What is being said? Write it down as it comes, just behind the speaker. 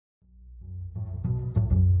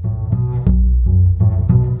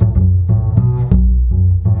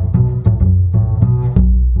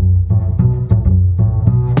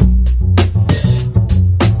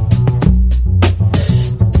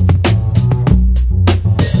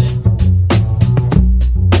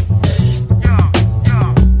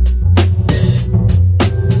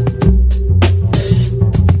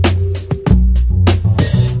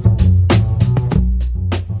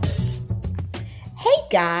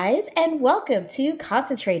guys, and welcome to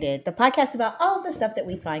Concentrated, the podcast about all of the stuff that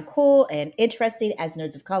we find cool and interesting as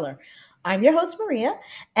nerds of color. I'm your host Maria,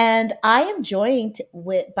 and I am joined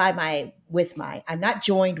I'm not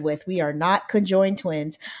joined with. We are not conjoined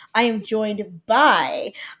twins. I am joined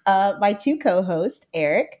by my two co-hosts,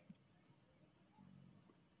 Eric,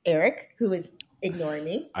 who is ignoring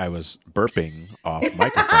me. I was burping off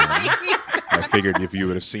microphone. I figured if you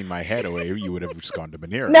would have seen my head away, you would have just gone to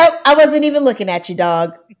Manera. Nope, I wasn't even looking at you,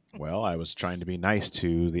 dog. Well, I was trying to be nice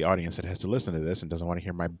to the audience that has to listen to this and doesn't want to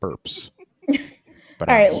hear my burps. But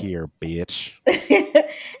All I'm right. here, bitch.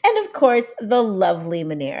 And of course, the lovely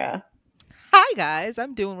Manera. Hi guys,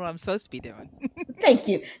 I'm doing what I'm supposed to be doing. Thank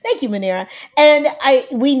you, Manera. And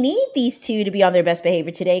we need these two to be on their best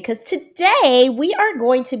behavior today because today we are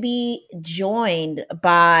going to be joined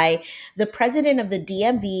by the president of the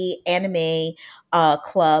DMV Anime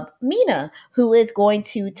Club, Mina, who is going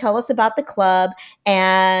to tell us about the club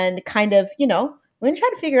and kind of, we're going to try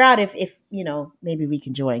to figure out if maybe we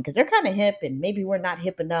can join because they're kind of hip and maybe we're not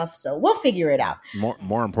hip enough. So we'll figure it out.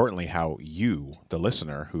 More importantly, how you, the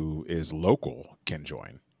listener who is local, can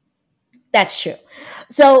join. That's true.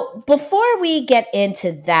 So before we get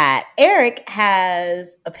into that, Eric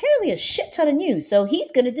has apparently a shit ton of news. So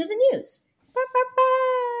he's going to do the news.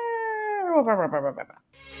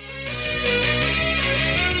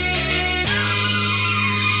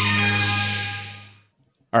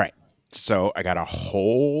 All right. So I got a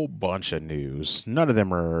whole bunch of news. None of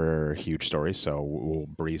them are huge stories, so we'll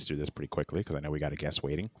breeze through this pretty quickly because I know we got a guest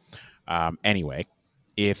waiting. Anyway,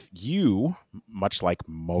 if you, much like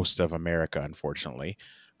most of America, unfortunately,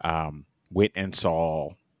 went and saw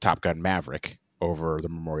Top Gun Maverick over the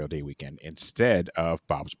Memorial Day weekend instead of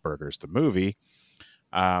Bob's Burgers, the movie,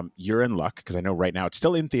 you're in luck because I know right now it's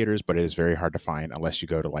still in theaters, but it is very hard to find unless you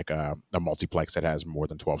go to like a multiplex that has more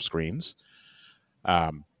than 12 screens.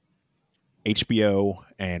 HBO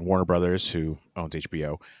and Warner Brothers, who owns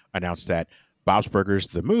HBO, announced that Bob's Burgers,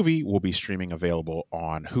 the movie, will be streaming available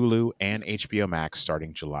on Hulu and HBO Max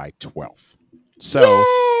starting July 12th. So,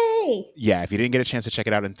 Yay! Yeah, if you didn't get a chance to check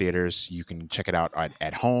it out in theaters, you can check it out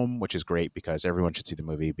at home, which is great because everyone should see the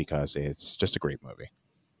movie because it's just a great movie.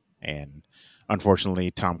 And unfortunately,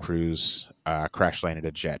 Tom Cruise crash landed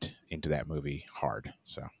a jet into that movie hard.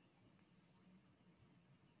 So,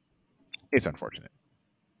 it's unfortunate.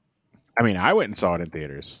 I mean, I went and saw it in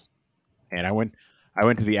theaters, and I went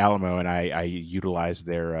to the Alamo, and I utilized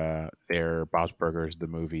their Bob's Burgers the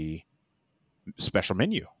movie special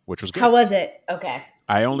menu, which was good. How was it? Okay.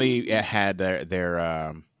 I only had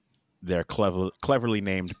their cleverly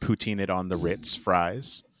named Poutine It on the Ritz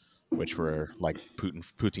fries, which were like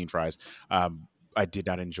poutine fries. I did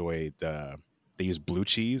not enjoy they used blue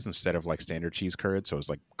cheese instead of like standard cheese curds, so it was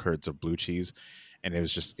like curds of blue cheese, and it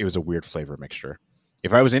was a weird flavor mixture.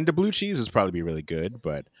 If I was into blue cheese, it would probably be really good,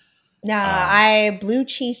 but blue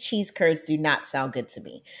cheese curds do not sound good to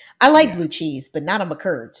me. I like blue cheese, but not on my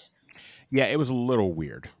curds. Yeah, it was a little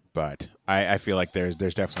weird, but I feel like there's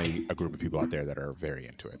definitely a group of people out there that are very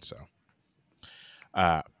into it. So,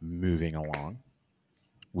 moving along,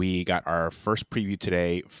 we got our first preview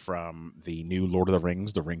today from the new Lord of the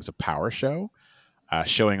Rings, The Rings of Power show,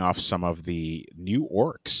 showing off some of the new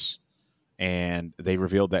orcs. And they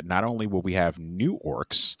revealed that not only will we have new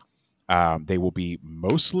orcs, they will be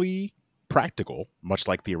mostly practical, much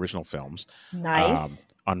like the original films. Nice.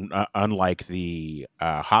 Unlike the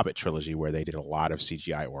Hobbit trilogy, where they did a lot of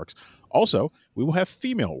CGI orcs. Also, we will have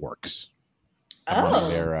female orcs.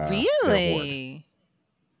 Really?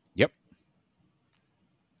 Yep.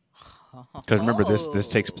 Because remember, this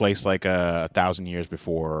takes place like 1,000 years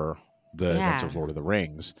before the events of Lord of the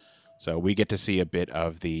Rings. So we get to see a bit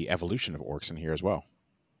of the evolution of orcs in here as well.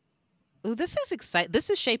 Ooh, this is exciting. This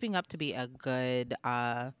is shaping up to be a good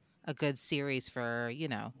series for,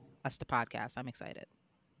 us to podcast. I'm excited.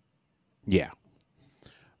 Yeah.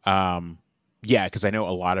 Yeah, because I know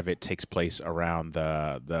a lot of it takes place around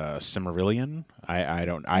the Silmarillion.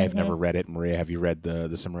 I have never read it. Maria, have you read the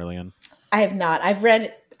Silmarillion? I have not. I've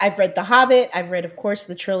read The Hobbit. I've read, of course,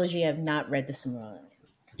 the trilogy. I've not read the Silmarillion.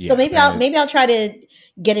 Yeah, so maybe I'll try to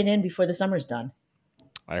get it in before the summer's done.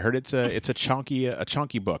 I heard it's a chunky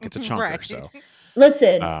book. It's a chunker. Right. So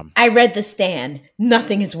listen, I read The Stand.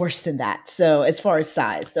 Nothing is worse than that. So as far as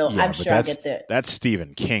size, so yeah, I'm sure I'll get there. That's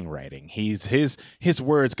Stephen King writing. His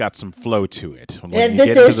words got some flow to it.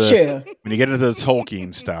 This is true. When you get into the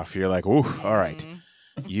Tolkien stuff, you're like, ooh, all right,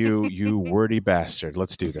 you wordy bastard.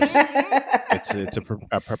 Let's do this. It's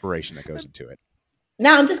a preparation that goes into it.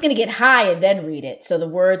 Now I'm just going to get high and then read it. So the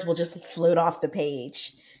words will just float off the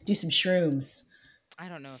page. Do some shrooms. I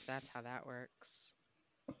don't know if that's how that works.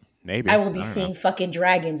 Maybe. I will be I don't know. seeing fucking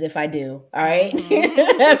dragons if I do. All right.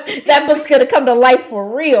 Mhm. That book's going to come to life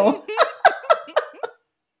for real.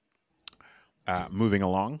 Moving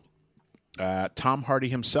along, Tom Hardy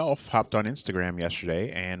himself hopped on Instagram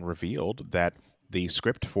yesterday and revealed that the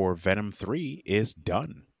script for Venom 3 is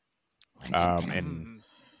done. And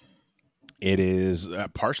it is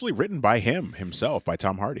partially written by himself, by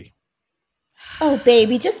Tom Hardy. Oh,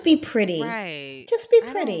 baby, just be pretty. Right. Just be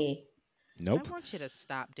I pretty. Nope. I want you to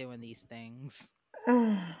stop doing these things.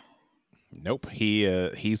 Nope.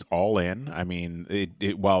 He's all in. I mean,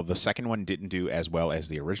 while the second one didn't do as well as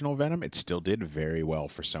the original Venom, it still did very well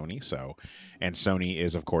for Sony. So, and Sony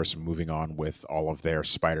is of course moving on with all of their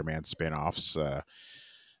Spider-Man spin-offs.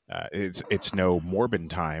 It's no Morbin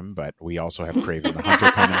time, but we also have Kraven the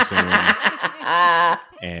Hunter coming soon,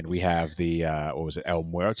 and we have the what was it, El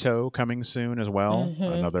Muerto coming soon as well.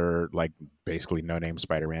 Mhm. Another like basically no-name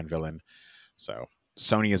Spider-Man villain. So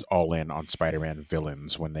Sony is all in on Spider-Man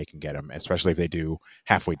villains when they can get them, especially if they do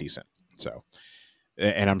halfway decent. So,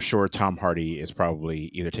 and I'm sure Tom Hardy is probably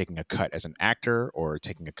either taking a cut as an actor or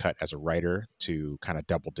taking a cut as a writer to kind of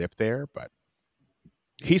double dip there. But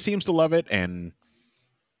he seems to love it, and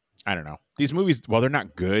I don't know. These movies, while they're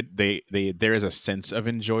not good, they there is a sense of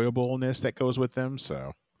enjoyableness that goes with them.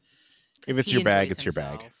 So if 'Cause it's he your bag, enjoys it's your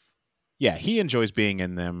bag. himself. Yeah, he enjoys being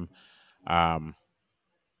in them.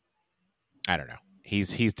 I don't know.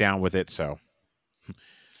 He's down with it. So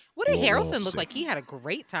Woody We'll Harrelson looked see. like he had a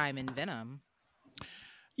great time in Venom.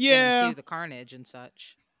 yeah, Venom 2, the Carnage and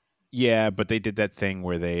such. yeah, but they did that thing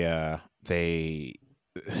where they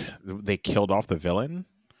killed off the villain.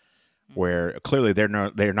 Where clearly they're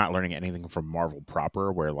not learning anything from Marvel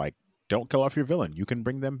proper. Where like, don't kill off your villain. You can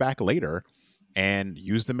bring them back later and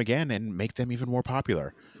use them again and make them even more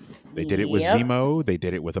popular. They did it with Yep. Zemo. They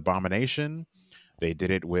did it with Abomination. They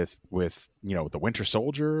did it with the Winter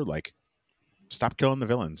Soldier. Like, stop killing the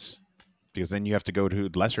villains, because then you have to go to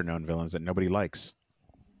lesser known villains that nobody likes.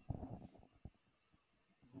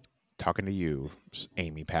 Talking to you,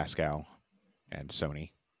 Amy Pascal and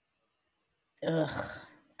Sony. Ugh.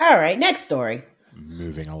 All right, next story.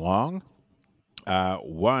 Moving along.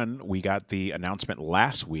 One, we got the announcement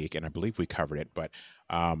last week, and I believe we covered it, but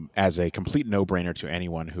as a complete no-brainer to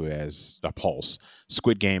anyone who has a pulse,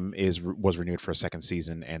 Squid Game was renewed for a second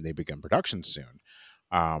season, and they begin production soon.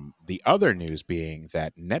 The other news being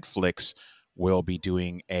that Netflix will be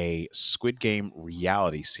doing a Squid Game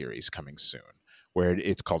reality series coming soon, where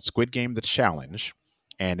it's called Squid Game: The Challenge,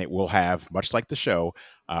 and it will have, much like the show,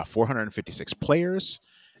 456 players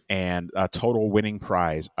and a total winning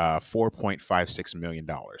prize of $4.56 million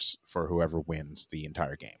for whoever wins the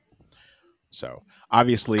entire game. So I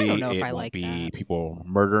obviously don't know if it I won't like be that. people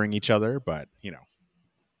murdering each other, but I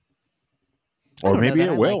or don't know maybe that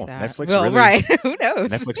it I will. like that. Netflix Well, really right. Who knows?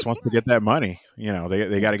 Netflix wants to get that money.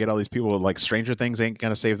 They got to get all these people. Like, Stranger Things ain't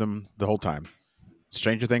gonna save them the whole time.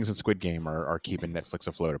 Stranger Things and Squid Game are keeping Netflix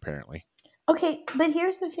afloat, apparently. Okay, but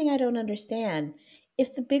here's the thing I don't understand.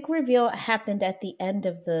 If the big reveal happened at the end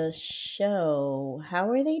of the show, how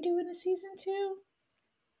are they doing a season 2?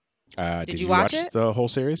 Did you you watch watch it? the whole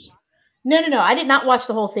series? No. I did not watch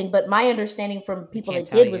the whole thing, but my understanding from I people can't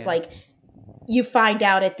that tell did was you. like, you find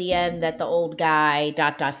out at the end that the old guy ...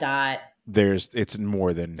 It's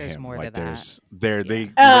more than There's him. more to Like, that. they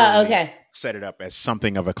Oh, literally okay. set it up as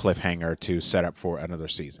something of a cliffhanger to set up for another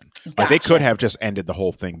season. Like, Gotcha. they could have just ended the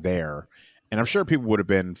whole thing there, and I'm sure people would have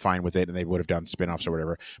been fine with it, and they would have done spin-offs or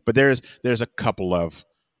whatever. But there's a couple of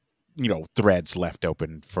threads left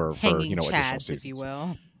open for Hanging additional chads, seasons, if you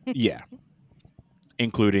will. yeah,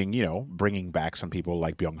 including bringing back some people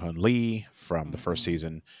like Byung Hun Lee from the first Mhm.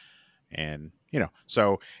 season. And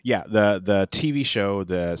so yeah, the TV show,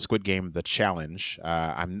 the Squid Game: The Challenge,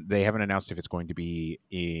 they haven't announced if it's going to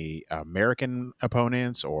be American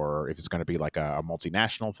opponents or if it's going to be like a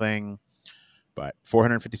multinational thing. But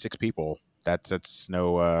 456 people, that's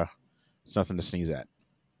no it's nothing to sneeze at.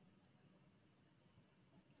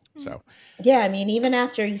 So Yeah, I mean, even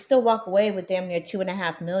after you still walk away with damn near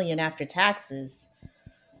 $2.5 million after taxes.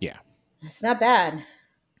 yeah, It's not bad.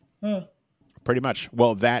 pretty much.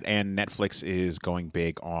 Well, that and Netflix is going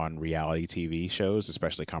big on reality TV shows,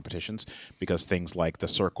 especially competitions, because things like The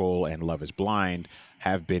Circle and Love Is Blind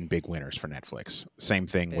have been big winners for Netflix. Same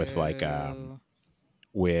thing with Boo.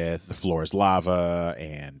 with The Floor Is Lava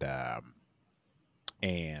and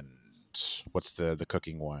what's the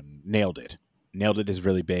cooking one? Nailed It. Nailed It is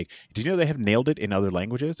really big. Did you know they have Nailed It in other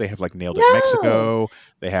languages? They have like Nailed It No. Mexico.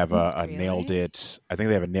 They have a Really? Nailed It. I think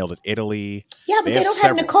they have a Nailed It Italy. Yeah, but they have don't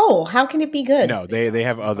several. have Nicole. How can it be good? No, they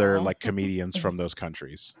have other Nicole. like comedians from those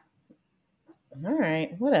countries. All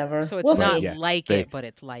right, whatever. So it's We'll not see. Yeah, like they it, but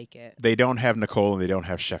it's like it. they don't have Nicole and they don't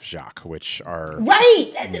have Chef Jacques, which are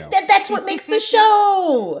Right. you know, That's what makes the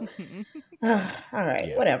show. All right,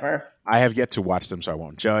 yeah. whatever. I have yet to watch them, so I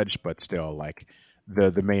won't judge. But still, like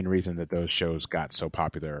the main reason that those shows got so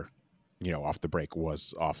popular, off the break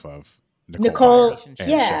was off of Nicole, Dyer and Relationship. Chef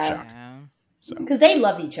yeah, Jacques. So because they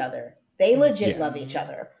love each other. They legit yeah, love each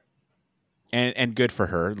other. and good for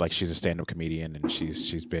her. Like she's a stand-up comedian, and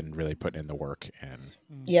she's been really putting in the work. And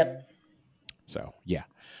Yep. so yeah.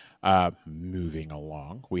 Moving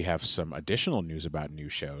along, we have some additional news about new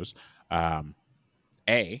shows.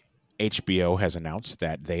 HBO has announced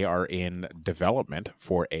that they are in development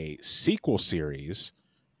for a sequel series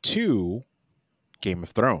to Game of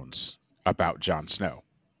Thrones about Jon Snow.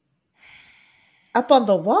 Up on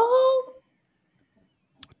the wall.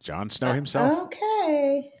 Jon Snow himself.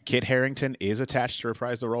 Okay. Kit Harington is attached to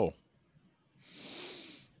reprise the role.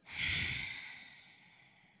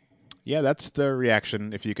 Yeah, that's the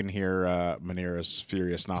reaction. If you can hear Manira's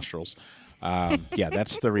furious nostrils, yeah,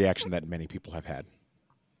 that's the reaction that many people have had,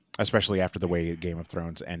 especially after the way Game of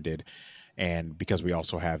Thrones ended, and because we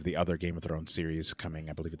also have the other Game of Thrones series coming,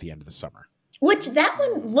 I believe, at the end of the summer. Which that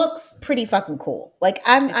one looks pretty fucking cool. Like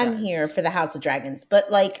I'm here for the House of Dragons, but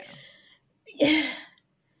like,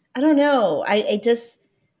 I don't know. I just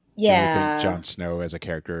Do you yeah. think Jon Snow as a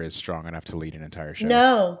character is strong enough to lead an entire show?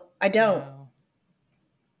 No, I don't. No.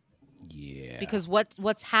 Yeah. Because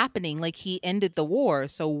what's happening? Like he ended the war,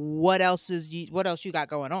 so what else you got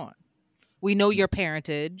going on? We know your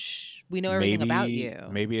parentage. We know everything about you.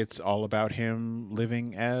 Maybe it's all about him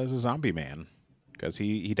living as a zombie man because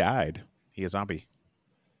he died. He a zombie.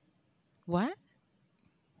 What?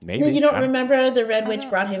 Maybe. No, you don't remember the Red I Witch don't-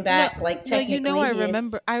 brought him back? No, Like no, technically, I he is-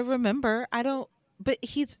 remember. I remember. I don't. But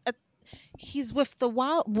he's with the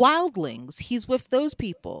wildlings. He's with those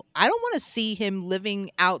people. I don't want to see him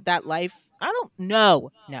living out that life. I don't.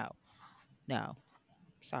 No.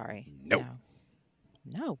 Sorry. Nope.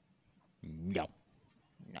 No. No.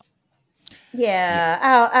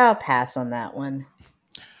 Yeah, I'll pass on that one.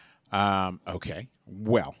 Okay.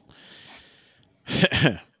 Well,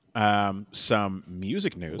 some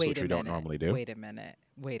music news, Wait which a we don't minute. normally do. Wait a minute.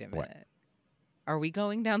 What? Are we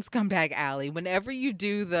going down Scumbag Alley? Whenever you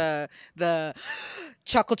do the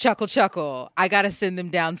chuckle, I gotta send them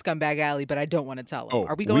down Scumbag Alley, but I don't want to tell them. Oh,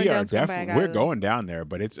 Are we going down Scumbag Alley? We're going down there,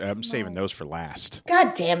 but it's I'm saving those for last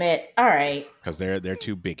God damn it! All right. because they're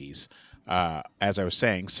two biggies. As I was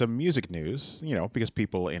saying, some music news, because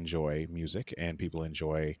people enjoy music and people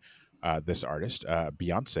enjoy this artist.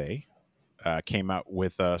 Beyonce came out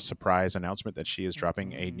with a surprise announcement that she is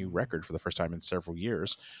dropping a new record for the first time in several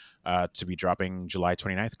years to be dropping July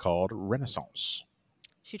 29th called Renaissance.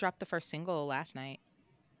 She dropped the first single last night.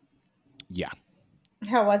 Yeah.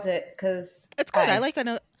 How was it? Because It's good. I like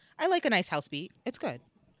a nice house beat. It's good.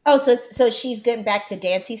 Oh, so she's getting back to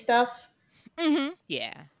dancey stuff. Mm-hmm.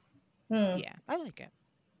 Yeah. Hmm. Yeah. I like it.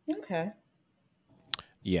 Okay.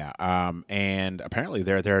 Yeah, and apparently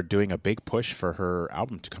they're doing a big push for her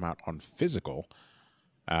album to come out on physical.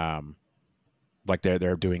 Like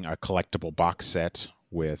they're doing a collectible box set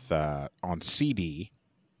with on CD,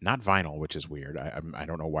 not vinyl, which is weird. I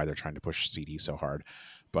don't know why they're trying to push CD so hard,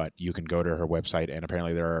 but you can go to her website and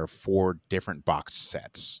apparently there are 4 different box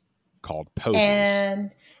sets called Poses.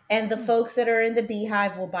 And the folks that are in the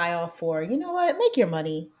Beehive will buy all 4. You know what? Make your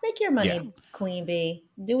money, Yeah. Queen Bee.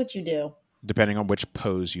 Do what you do. Depending on which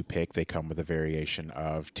pose you pick, they come with a variation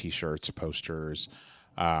of T-shirts, posters,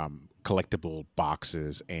 collectible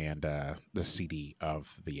boxes, and the CD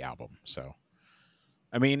of the album. So,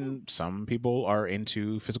 I mean, some people are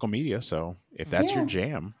into physical media, so if that's your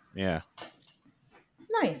jam, yeah.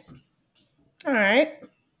 Nice. All right.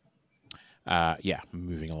 Yeah,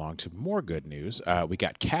 moving along to more good news. We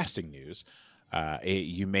got casting news.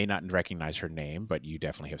 You may not recognize her name, but you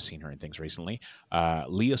definitely have seen her in things recently.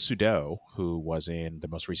 Leah Sudol, who was in the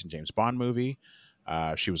most recent James Bond movie.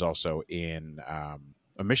 She was also in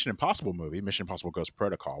a Mission Impossible movie, Mission Impossible Ghost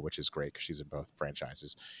Protocol, which is great because she's in both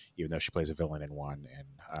franchises, even though she plays a villain in one.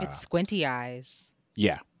 And It's Squinty Eyes.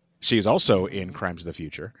 yeah, she is also in Crimes of the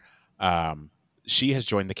Future. She has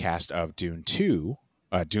joined the cast of Dune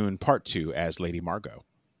Part 2 as Lady Margot.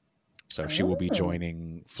 So she will be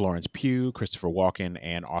joining Florence Pugh, Christopher Walken,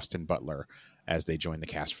 and Austin Butler as they join the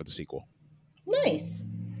cast for the sequel. Nice.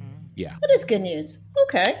 Yeah. That is good news.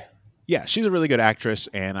 Okay. Yeah, she's a really good actress,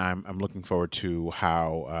 and I'm looking forward to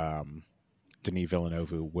how Denis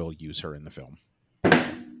Villeneuve will use her in the film.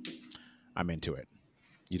 I'm into it.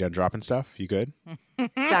 You done dropping stuff? You good?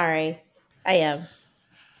 Sorry. I am.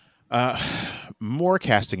 more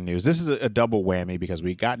casting news. This is a double whammy because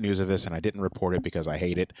we got news of this and I didn't report it because I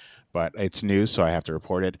hate it, but it's news, so I have to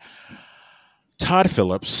report it. Todd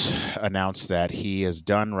Phillips announced that he is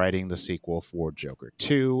done writing the sequel for Joker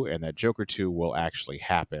 2 and that Joker 2 will actually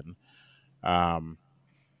happen.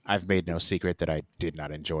 I've made no secret that I did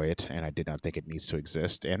not enjoy it and I did not think it needs to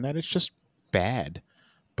exist and that it's just bad.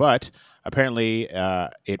 But apparently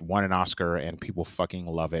it won an Oscar and people fucking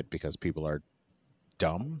love it because people are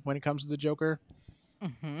dumb when it comes to the Joker.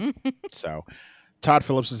 So Todd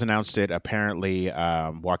Phillips has announced it. Apparently,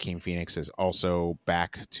 Joaquin Phoenix is also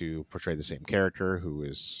back to portray the same character, who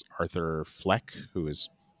is Arthur Fleck, who is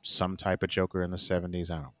some type of Joker in the 70s.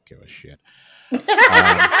 I don't give a shit.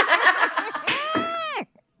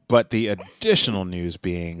 But the additional news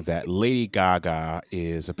being that Lady Gaga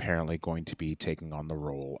is apparently going to be taking on the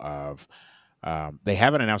role of. They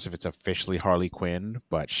haven't announced if it's officially Harley Quinn,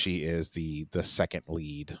 but she is the second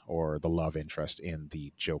lead or the love interest in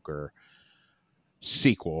the Joker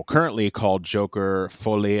sequel, currently called Joker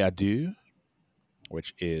Folie à Deux,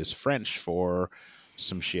 which is French for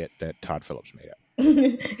some shit that Todd Phillips made up.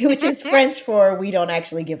 Which is French for we don't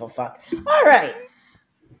actually give a fuck. All right.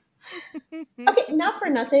 Okay, not for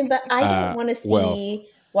nothing, but I don't want to see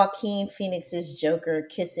Joaquin Phoenix's Joker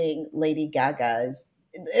kissing Lady Gaga's.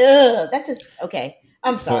 That just okay.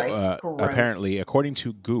 I'm sorry. Apparently, according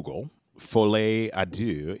to Google, Folie à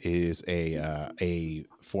Deux is a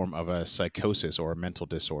form of a psychosis or a mental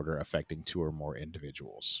disorder affecting two or more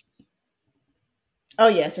individuals. Oh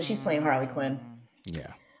yeah, so she's playing Harley Quinn.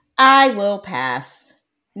 Yeah. I will pass.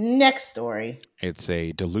 Next story. It's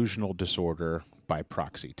a delusional disorder by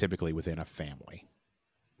proxy, typically within a family.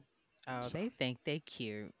 Oh, so. They think they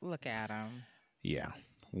cute. Look at them. Yeah.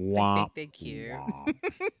 They think they cute.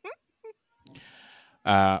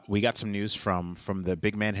 We got some news from the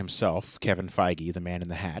big man himself, Kevin Feige, the man in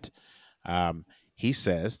the hat. He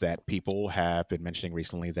says that people have been mentioning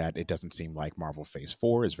recently that it doesn't seem like Marvel Phase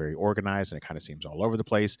 4 is very organized and it kind of seems all over the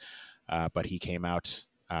place. But he came out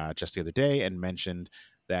just the other day and mentioned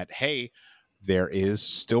that, hey, there is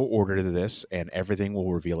still order to this and everything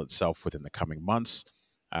will reveal itself within the coming months.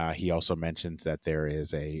 He also mentioned that there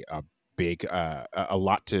is a big a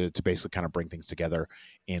lot to basically kind of bring things together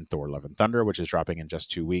in Thor Love and Thunder, which is dropping in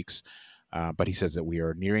just 2 weeks. But he says that we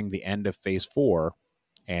are nearing the end of Phase 4,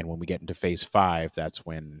 and when we get into Phase 5, that's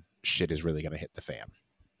when shit is really going to hit the fan.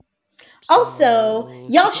 Also,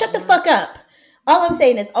 y'all shut the fuck up. All I'm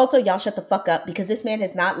saying is also y'all shut the fuck up because this man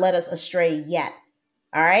has not led us astray yet.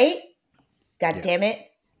 All right? God damn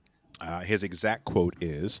it. His exact quote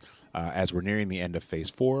is, as we're nearing the end of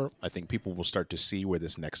Phase 4, I think people will start to see where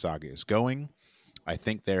this next saga is going. I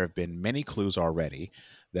think there have been many clues already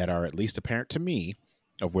that are at least apparent to me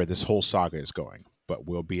of where this whole saga is going. But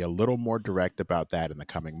we'll be a little more direct about that in the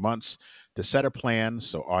coming months to set a plan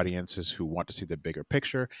so audiences who want to see the bigger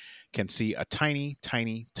picture can see a tiny,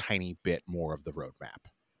 tiny, tiny bit more of the roadmap.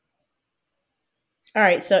 All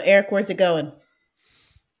right, so Eric, where's it going?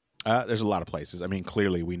 There's a lot of places. I mean,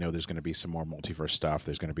 clearly we know there's going to be some more multiverse stuff.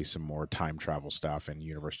 There's going to be some more time travel stuff and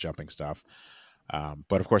universe jumping stuff.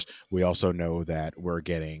 But of course, we also know that we're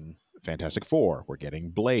getting Fantastic Four. We're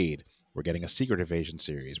getting Blade. We're getting a Secret Invasion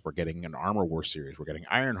series. We're getting an Armor War series. We're getting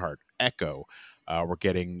Ironheart, Echo. We're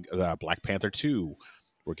getting Black Panther 2.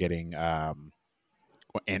 We're getting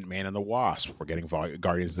Ant-Man and the Wasp. We're getting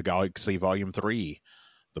Guardians of the Galaxy Volume 3.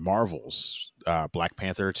 The Marvels. Black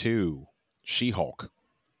Panther 2. She-Hulk.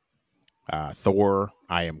 Thor,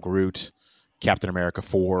 I Am Groot, Captain America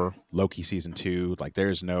 4, Loki Season 2. Like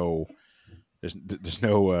there's no end,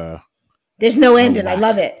 and I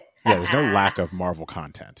love it. Yeah, there's no lack of Marvel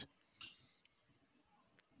content.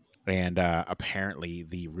 And apparently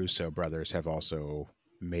the Russo brothers have also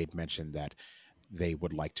made mention that they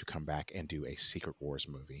would like to come back and do a Secret Wars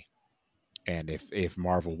movie. And if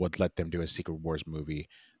Marvel would let them do a Secret Wars movie,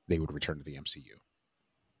 they would return to the MCU.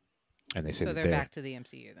 And they say so that they're back to the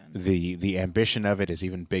MCU then. The ambition of it is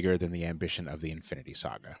even bigger than the ambition of the Infinity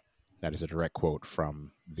Saga. That is a direct quote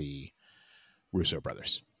from the Russo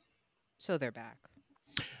brothers. So they're back.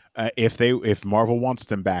 If Marvel wants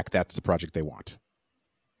them back, that's the project they want.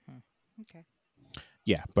 Okay.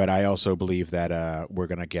 Yeah, but I also believe that we're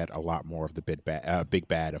going to get a lot more of the big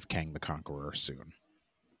bad of Kang the Conqueror soon.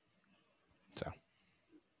 So.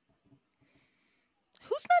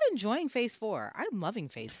 Who's not enjoying Phase 4? I'm loving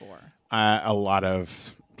Phase 4. A lot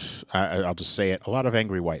of, I'll just say it, a lot of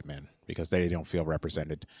angry white men because they don't feel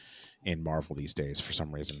represented in Marvel these days for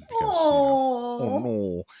some reason. Because, oh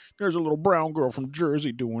no, there's a little brown girl from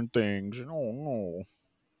Jersey doing things. And oh no.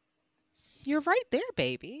 You're right there,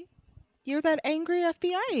 baby. You're that angry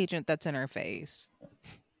FBI agent that's in her face.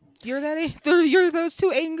 You're you're those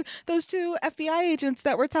two FBI agents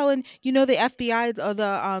that were telling the FBI or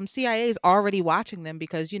the CIA is already watching them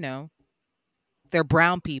because they're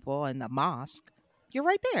brown people in the mosque. You're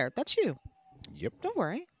right there. That's you. Yep. Don't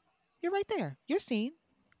worry. You're right there. You're seen.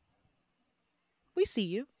 We see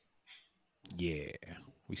you. Yeah.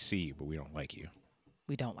 We see you, but we don't like you.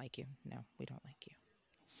 We don't like you. No, we don't like you.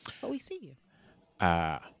 But we see you.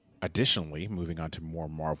 Additionally, moving on to more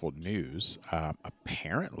Marvel news,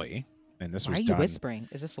 apparently, and this Why was are you done whispering?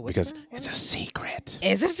 Is this a whisper? because it's a secret.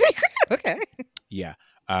 Is it a secret? Okay. Yeah.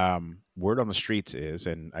 Word on the streets is,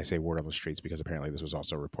 and I say word on the streets because apparently this was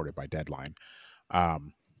also reported by Deadline.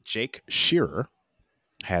 Jake Shearer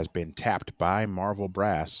has been tapped by Marvel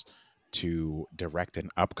Brass to direct an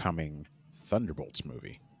upcoming Thunderbolts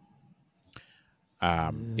movie.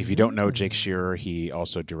 If you don't know Jake Shearer, he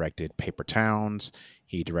also directed Paper Towns.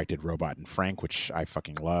 He directed Robot and Frank, which I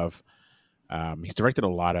fucking love. He's directed a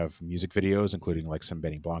lot of music videos, including like some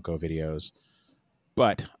Benny Blanco videos.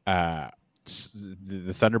 But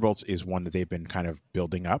the Thunderbolts is one that they've been kind of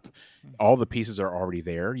building up. All the pieces are already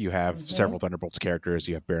there. You have several Thunderbolts characters.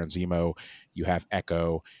 You have Baron Zemo. You have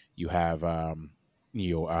Echo. You have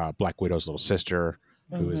Black Widow's little sister,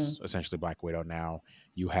 who is essentially Black Widow now.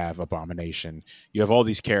 You have Abomination. You have all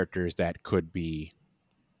these characters that could be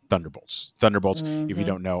Thunderbolts. Thunderbolts, if you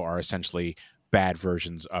don't know, are essentially bad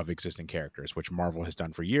versions of existing characters, which Marvel has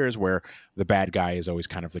done for years, where the bad guy is always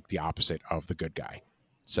kind of like the opposite of the good guy.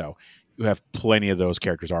 So you have plenty of those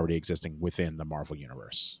characters already existing within the Marvel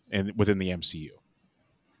universe and within the MCU.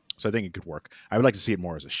 So I think it could work. I would like to see it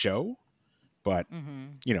more as a show, but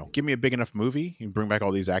give me a big enough movie. You can bring back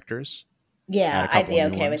all these actors. Yeah, I'd be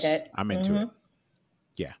okay with it. I'm into it.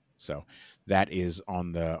 Yeah, so that is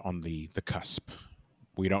on the cusp.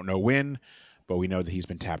 We don't know when, but we know that he's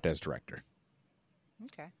been tapped as director.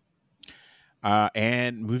 Okay.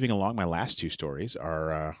 And moving along, my last two stories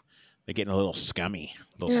are they're getting a little scummy.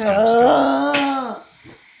 A little scum.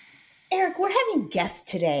 Eric, we're having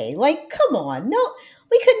guests today. Like, come on. No,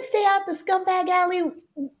 we couldn't stay out the scumbag alley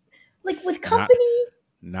like with company.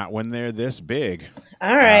 Not when they're this big.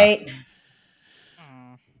 All right.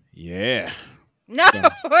 Yeah. No,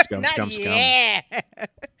 scum. Yeah.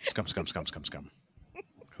 Scum.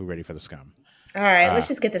 Who ready for the scum? All right, let's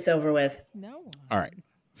just get this over with. No. All right.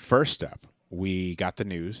 First up, we got the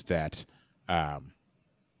news that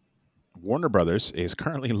Warner Brothers is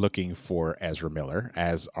currently looking for Ezra Miller,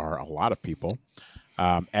 as are a lot of people.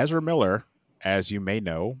 Ezra Miller, as you may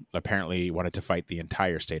know, apparently wanted to fight the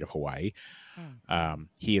entire state of Hawaii.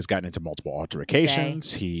 He has gotten into multiple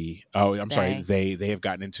altercations. They have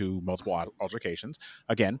gotten into multiple altercations.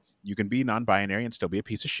 Again, you can be non-binary and still be a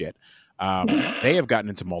piece of shit. They have gotten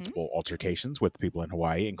into multiple altercations with people in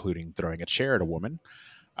Hawaii, including throwing a chair at a woman.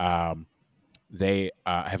 They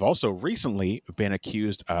have also recently been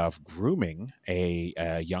accused of grooming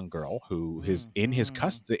a young girl who is in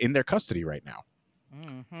their custody right now.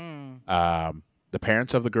 The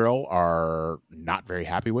parents of the girl are not very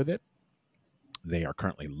happy with it. They are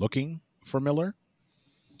currently looking for Miller.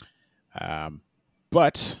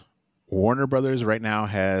 But Warner Brothers right now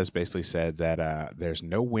has basically said that there's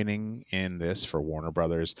no winning in this for Warner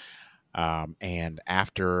Brothers. And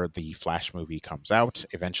after the Flash movie comes out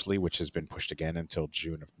eventually, which has been pushed again until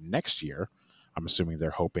June of next year, I'm assuming they're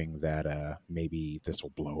hoping that maybe this will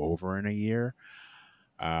blow over in a year.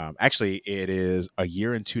 Actually, it is a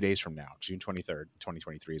year and 2 days from now. June 23rd,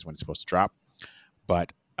 2023 is when it's supposed to drop.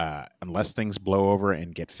 But unless things blow over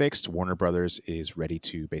and get fixed, Warner Brothers is ready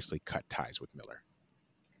to basically cut ties with Miller.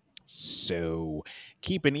 So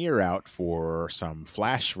keep an ear out for some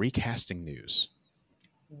Flash recasting news.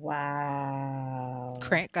 Wow.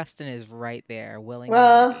 Grant Gustin is right there, willing.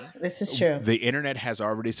 Well, this is true. The internet has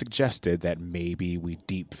already suggested that maybe we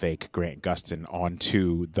deep fake Grant Gustin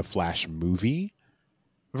onto the Flash movie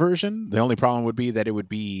version. The only problem would be that it would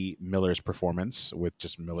be Miller's performance with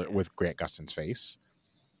just Miller with Grant Gustin's face.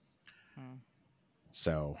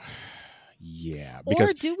 So, yeah.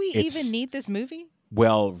 Or do we even need this movie?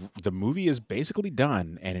 Well, the movie is basically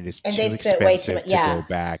done, and it is too expensive to go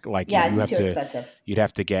back. Like, it's too expensive. You'd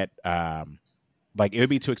have to get, it would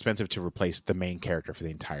be too expensive to replace the main character for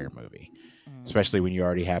the entire movie, especially when you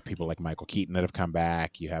already have people like Michael Keaton that have come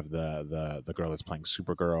back. You have the girl that's playing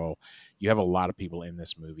Supergirl. You have a lot of people in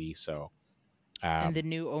this movie, so. And the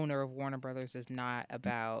new owner of Warner Brothers is not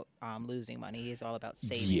about losing money. He's all about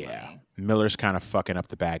saving money. Miller's kind of fucking up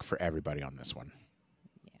the bag for everybody on this one.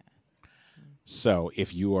 So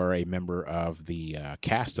if you are a member of the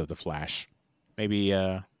cast of The Flash, maybe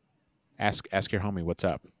ask your homie what's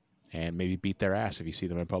up. and maybe beat their ass if you see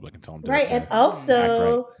them in public and tell them Right. to And act right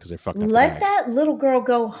also because they're fucked up the let bag. that little girl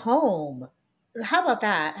go home. How about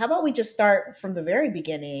that? How about we just start from the very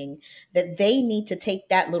beginning that they need to take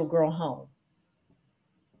that little girl home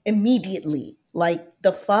immediately? Like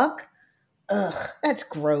the fuck? Ugh, that's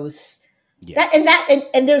gross. Yeah.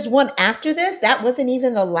 And there's one after this. That wasn't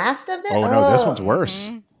even the last of it. Oh no, this one's worse.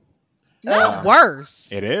 Mhm. Not Ugh.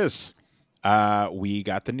 worse. It is. We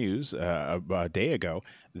got the news a day ago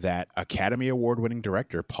that Academy Award winning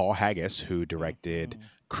director Paul Haggis, who directed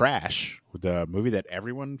Crash, the movie that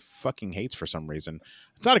everyone fucking hates for some reason.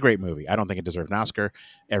 It's not a great movie. I don't think it deserved an Oscar.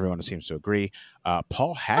 Everyone seems to agree.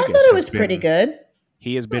 Paul I Haggis thought it was pretty good.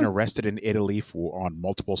 He has been arrested in Italy on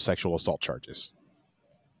multiple sexual assault charges.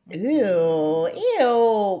 Ew,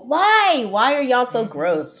 ew. Why? Why are y'all so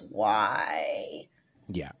gross? Why?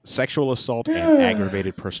 Yeah, sexual assault and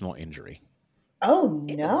aggravated personal injury. Oh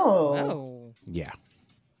no. Oh. Yeah.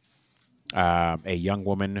 A young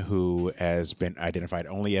woman who has been identified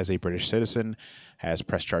only as a British citizen has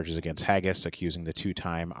pressed charges against Haggis, accusing the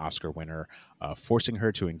two-time Oscar winner of forcing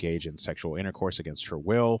her to engage in sexual intercourse against her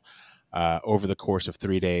will over the course of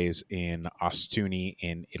 3 days in Ostuni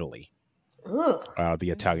in Italy, the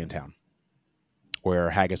Italian town, where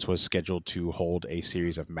Haggis was scheduled to hold a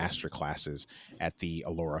series of master classes at the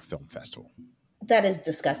Allura Film Festival. That is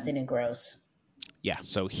disgusting and gross. Yeah,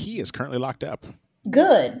 so he is currently locked up.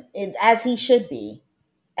 Good. As he should be.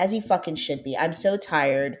 As he fucking should be. I'm so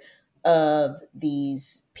tired of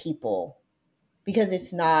these people because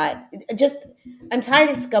it's not just, I'm tired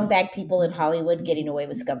of scumbag people in Hollywood getting away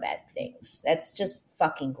with scumbag things. That's just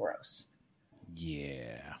fucking gross.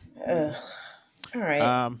 Yeah. Ugh. All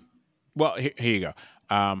right. Well, here you go.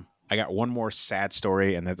 I got one more sad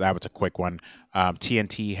story, and that was a quick one.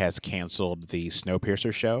 TNT has canceled the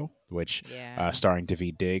Snowpiercer show, which starring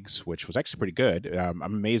Daveed Diggs, which was actually pretty good. I'm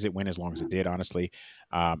amazed it went as long as it did, honestly.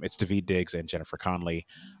 It's Daveed Diggs and Jennifer Connelly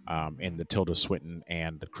in the Tilda Swinton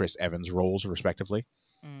and Chris Evans roles, respectively.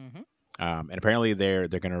 Mm-hmm. And apparently they're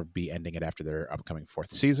going to be ending it after their upcoming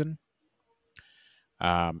 4th season.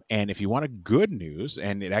 And if you want a good news,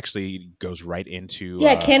 and it actually goes right into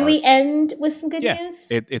can we end with some good news?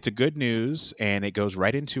 It's a good news, and it goes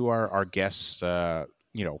right into our guest's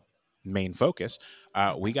main focus.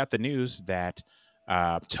 We got the news that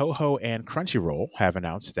Toho and Crunchyroll have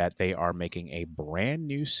announced that they are making a brand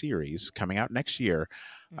new series coming out next year,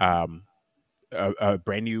 a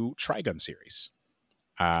brand new Trigun series.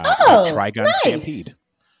 Trigun nice. Stampede.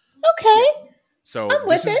 Okay. Yeah. So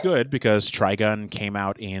this is good because Trigun came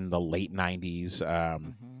out in the late 90s,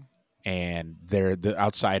 and they're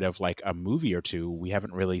outside of like a movie or two, we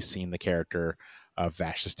haven't really seen the character of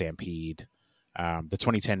Vash the Stampede. The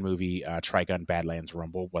 2010 movie Trigun Badlands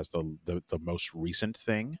Rumble was the most recent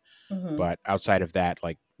thing, but outside of that,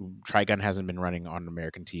 like Trigun hasn't been running on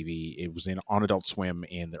American TV. It was on Adult Swim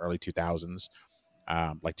in the early 2000s,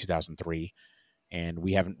 like 2003, and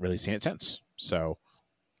we haven't really seen it since. So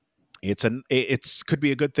it's could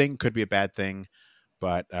be a good thing, could be a bad thing,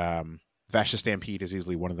 but Vash the Stampede is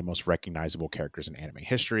easily one of the most recognizable characters in anime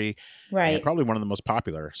history, right? And probably one of the most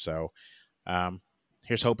popular. So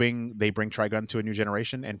here's hoping they bring Trigun to a new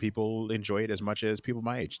generation and people enjoy it as much as people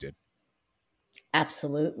my age did.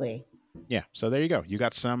 Absolutely. Yeah, so there you go. You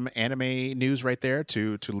got some anime news right there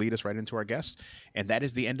to lead us right into our guest, and that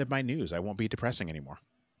is the end of my news. I won't be depressing anymore.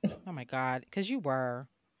 Oh my God, because you were.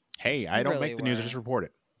 Hey, I don't make the news; I just report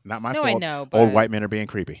it. Not my fault. I know. But old white men are being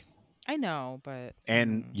creepy. I know, but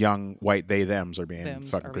and young white they thems are being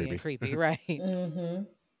fucking creepy. Creepy, right?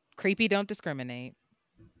 Creepy don't discriminate.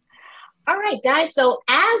 All right, guys. So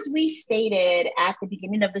as we stated at the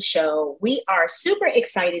beginning of the show, we are super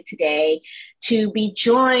excited today to be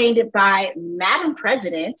joined by Madam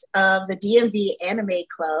President of the DMV Anime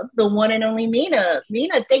Club, the one and only Mina.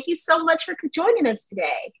 Mina, thank you so much for joining us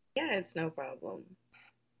today. Yeah, it's no problem.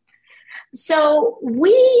 So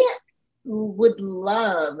we would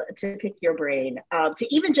love to pick your brain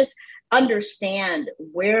to even just understand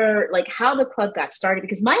where, like, how the club got started.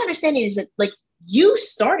 Because my understanding is that, like, you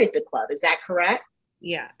started the club. Is that correct?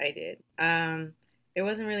 Yeah, I did. It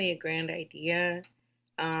wasn't really a grand idea.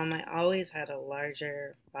 I always had a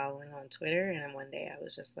larger following on Twitter, and then one day I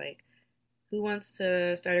was just like, who wants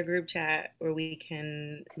to start a group chat where we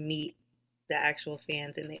can meet the actual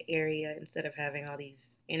fans in the area instead of having all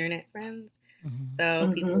these internet friends?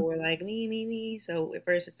 So people were like, me. So at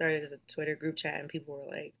first it started as a Twitter group chat, and people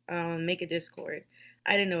were like, make a Discord.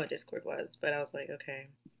 I didn't know what Discord was, but I was like, okay.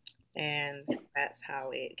 And that's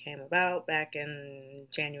how it came about back in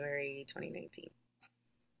January 2019.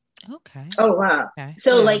 Okay. Oh, wow. Okay.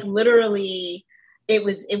 So, like, literally,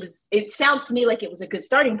 it sounds to me like it was a good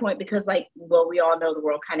starting point because like, well, we all know the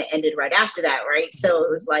world kind of ended right after that, right? So it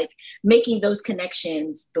was like making those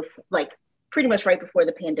connections before, like pretty much right before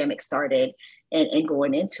the pandemic started and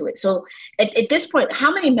going into it. So at this point,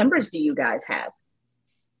 how many members do you guys have?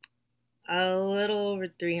 A little over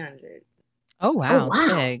 300. Oh wow, it's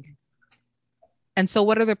wow. big. And so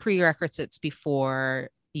what are the prerequisites before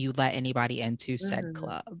you let anybody into said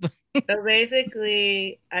club? So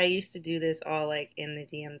basically, I used to do this all like in the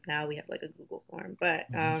DMs. Now we have like a Google form, but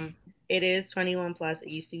it is 21 plus. It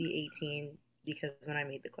used to be 18 because when I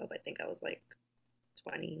made the club, I think I was like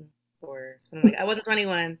 20 or something like that. I wasn't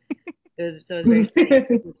 21. It was very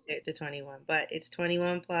strange to 21, but it's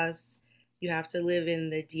 21 plus. You have to live in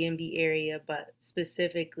the DMV area, but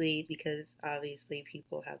specifically because obviously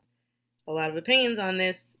people have a lot of opinions on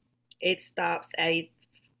this, it stops at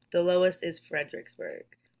the lowest is Fredericksburg.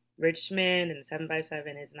 Richmond and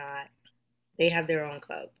 757 is not. They have their own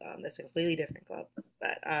club. That's a completely different club.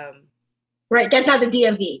 But right, that's not the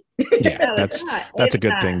DMV. Yeah, no, that's a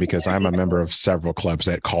good thing because I'm a member of several clubs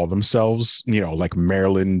that call themselves, like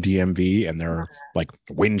Maryland DMV, and they're like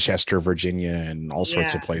Winchester, Virginia, and all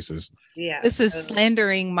sorts of places. Yeah, this is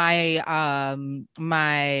slandering my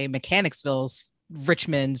my Mechanicsville's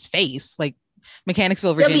Richmond's face, like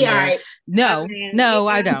Mechanicsville, Virginia. Right. No,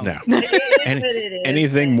 I don't. No.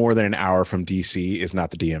 Anything more than an hour from DC is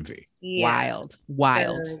not the DMV. Yeah.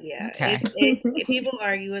 Wild. Yeah. Okay. If people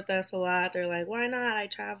argue with us a lot, they're like, "Why not? I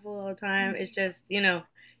travel all the time." It's just, you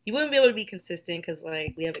wouldn't be able to be consistent because,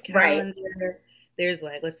 like, we have a calendar. Right. There's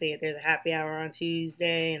like, let's say there's a happy hour on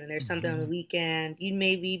Tuesday, and then there's something on the weekend. You'd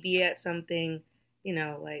maybe be at something,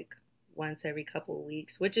 like once every couple of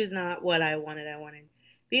weeks, which is not what I wanted. I wanted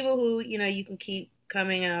people who, you can keep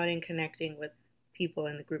coming out and connecting with people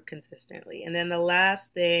in the group consistently. And then the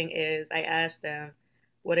last thing is I asked them,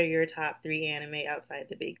 what are your top 3 anime outside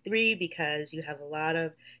the big 3? Because you have a lot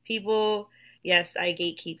of people. Yes, I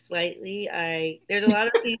gatekeep slightly. There's a lot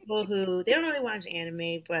of people who, they don't really watch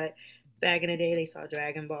anime, but back in the day they saw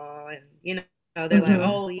Dragon Ball and, they're like,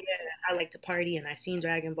 oh yeah, I like to party and I seen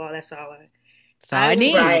Dragon Ball. That's all I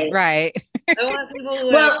need. Right. I want people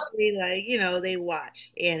who actually like, they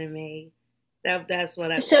watch anime. That's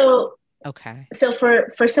what I want. So okay. So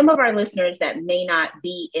for some of our listeners that may not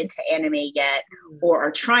be into anime yet or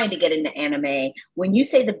are trying to get into anime, when you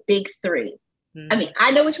say the big 3, I mean,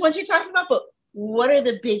 I know which ones you're talking about, but what are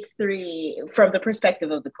the big 3 from the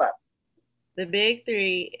perspective of the club? The big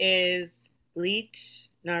 3 is Bleach,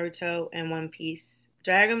 Naruto, and One Piece.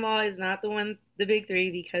 Dragon Ball is not the big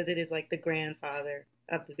 3 because it is like the grandfather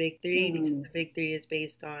of the big 3 because the big 3 is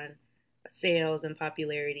based on sales and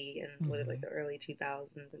popularity in like the early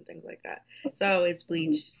 2000s and things like that. So it's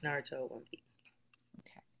Bleach, Naruto, One Piece.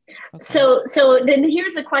 Okay. So then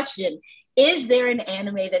here's a question. Is there an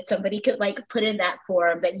anime that somebody could like put in that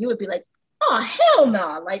forum that you would be like, oh, hell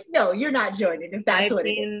no, like, no, you're not joining if that's what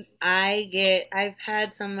it is? I've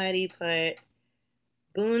had somebody put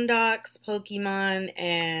Boondocks, Pokemon,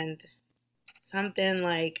 and something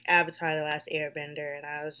like Avatar: The Last Airbender, and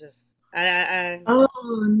I was just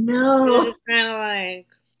oh no. Just kind of like.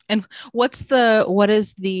 And what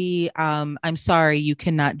is the I'm sorry you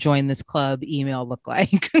cannot join this club email look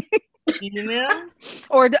like? Email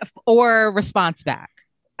or response back.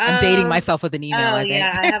 I'm dating myself with an email. I think.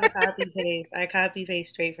 I have a copy paste. I copy paste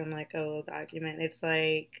straight from like a little document. It's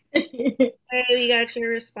like, hey, we got your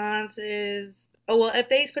responses. Oh well, if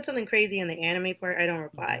they put something crazy in the anime part, I don't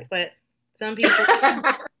reply. But some people.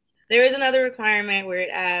 There is another requirement where it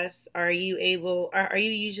asks, are you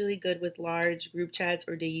usually good with large group chats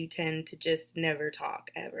or do you tend to just never talk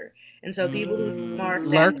ever? And so people who mark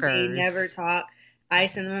that they never talk, I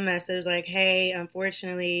send them a message like, hey,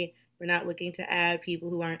 unfortunately, we're not looking to add people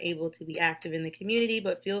who aren't able to be active in the community,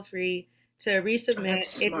 but feel free to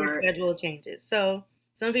resubmit if your schedule changes. So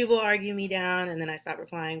some people argue me down and then I stop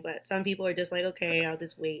replying, but some people are just like, okay, I'll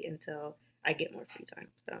just wait until I get more free time.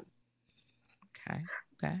 So.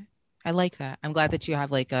 Okay. I like that. I'm glad that you have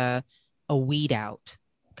like a weed out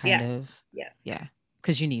kind of. Yeah.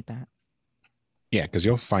 Because you need that. Yeah, because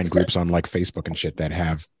you'll find groups on like Facebook and shit that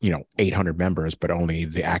have, 800 members, but only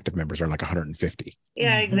the active members are like 150.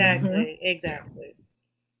 Yeah, exactly. Exactly.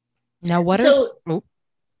 Now what Oh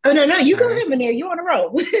no, you go ahead, Manir. You on a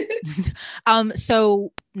roll.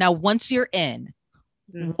 So now once you're in,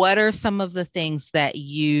 what are some of the things that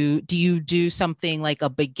you do something like a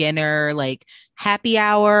beginner, like happy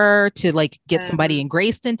hour to like get somebody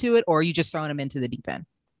engraced into it, or are you just throwing them into the deep end?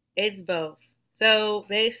 It's both. So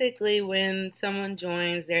basically when someone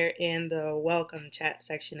joins, they're in the welcome chat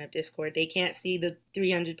section of Discord. They can't see the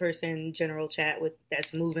 300 person general chat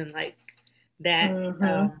that's moving like that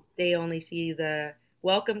Mhm. they only see the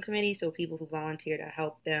welcome committee, so people who volunteer to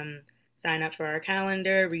help them sign up for our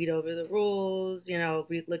calendar, read over the rules,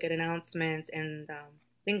 look at announcements and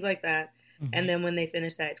things like that. And Mhm. then when they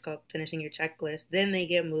finish that, it's called finishing your checklist. Then they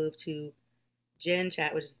get moved to Gen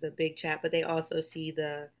Chat, which is the big chat, but they also see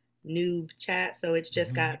the noob chat, so it's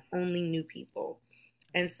just Mhm. got only new people.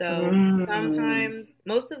 And so Mm. sometimes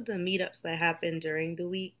most of the meetups that happen during the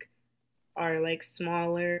week are like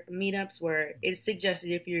smaller meetups where it's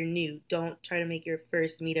suggested if you're new, don't try to make your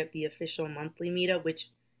first meetup the official monthly meetup, which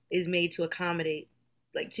is made to accommodate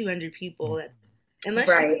like 200 people. That unless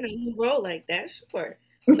Right. you roll like that, sure.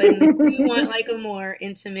 But if you want like a more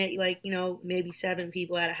intimate, like maybe 7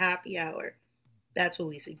 people at a happy hour, that's what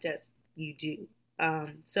we suggest you do.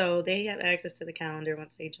 So they have access to the calendar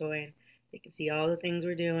once they join. They can see all the things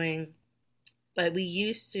we're doing. But we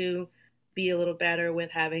used to be a little better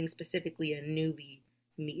with having specifically a newbie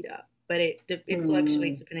meetup. But it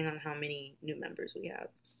fluctuates Mm. depending on how many new members we have.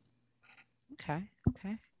 Okay.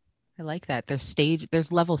 Okay. I like that.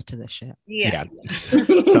 There's levels to this shit. Yeah. Yeah.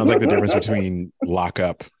 Sounds like the difference between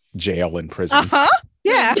lockup, jail, and prison. Uh-huh.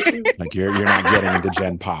 Yeah. Like you're not getting into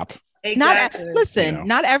Gen Pop. Exactly. Listen,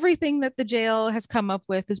 not everything that the jail has come up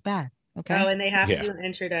with is bad. Okay. Oh, and they have to Yeah. do an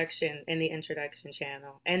introduction in the introduction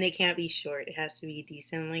channel. And they can't be short. It has to be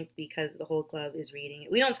decent length because the whole club is reading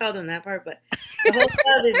it. We don't tell them that part, but the whole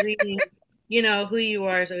club is reading, who you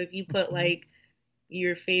are. So if you put like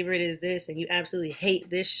your favorite is this and you absolutely hate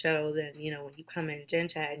this show, then when you come in Gen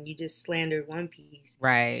Chat and you just slandered One Piece,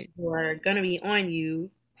 Right. people are gonna be on you.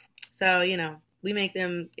 So, we make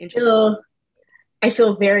them introduce. I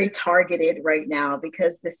feel very targeted right now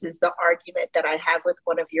because this is the argument that I have with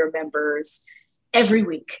one of your members every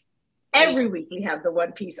week. Every week we have the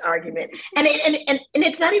One Piece argument. And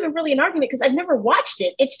it's not even really an argument because I've never watched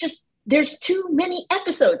it. It's just there's too many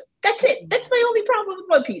episodes. That's it. That's my only problem with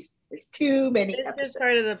One Piece. There's too many It's episodes. just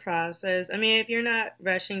part of the process. I mean, if you're not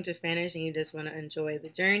rushing to finish and you just want to enjoy the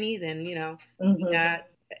journey, then you got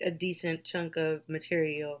a decent chunk of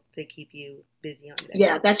material to keep you busy on that.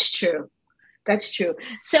 Yeah, that's true. That's true.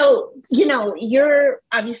 So, you're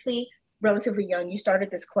obviously relatively young. You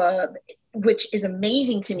started this club, which is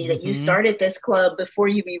amazing to me that you started this club before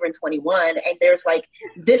you were even 21. And there's like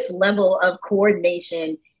this level of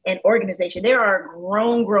coordination and organization. There are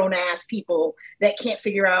grown ass people that can't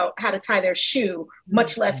figure out how to tie their shoe,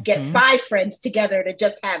 much less get 5 friends together to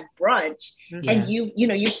just have brunch. Yeah. And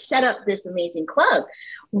you set up this amazing club.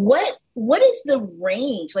 What is the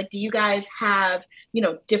range? Like, do you guys have,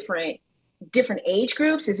 different age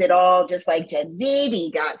groups? Is it all just like Gen Z? Do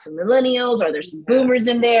you got some millennials? Are there some boomers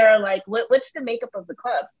in there? Like what's the makeup of the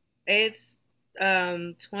club? It's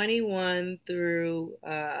 21 through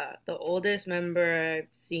the oldest member I've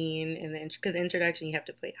seen in the because introduction you have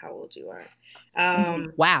to put how old you are.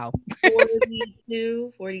 Wow.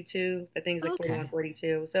 42, I think it's like 41,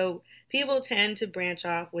 42. So people tend to branch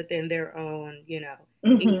off within their own, age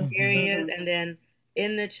areas. And then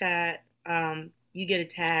in the chat, you get a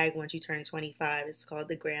tag once you turn 25. It's called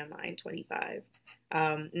the Grand Line 25.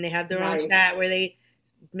 And they have their own chat where they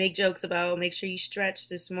make jokes about make sure you stretch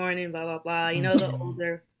this morning, blah, blah, blah. The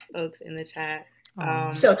older folks in the chat.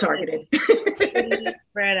 So targeted. Pretty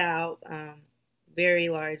spread out, very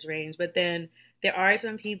large range. But then there are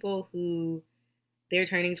some people who they're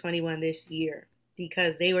turning 21 this year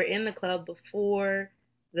because they were in the club before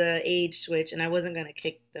the age switch and I wasn't going to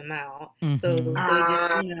kick them out. So they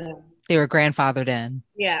just, they were grandfathered in.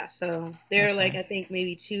 Yeah. So there are like, I think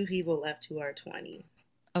maybe 2 people left who are 20.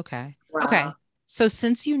 Okay. Wow. Okay. So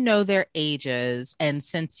since you know their ages and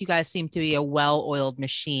since you guys seem to be a well-oiled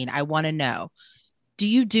machine, I want to know, do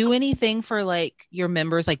you do anything for like your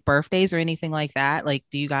members, like birthdays or anything like that? Like,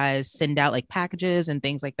 do you guys send out like packages and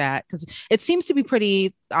things like that? Because it seems to be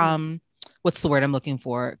pretty, what's the word I'm looking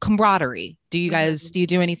for? Camaraderie. Do you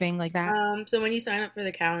do anything like that? So when you sign up for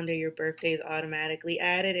the calendar, your birthday is automatically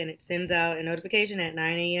added and it sends out a notification at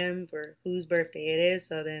 9 a.m. for whose birthday it is.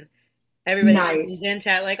 So then everybody in Gen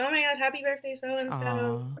Chat like, oh my gosh, happy birthday, so and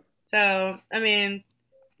so. So I mean,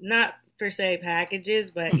 not per se packages,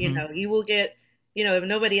 but you will get, if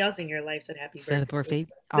nobody else in your life said happy birthday.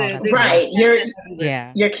 Right.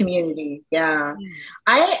 Your community. Yeah.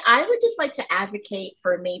 I would just like to advocate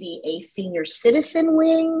for maybe a senior citizen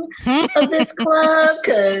wing of this club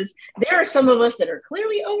because there are some of us that are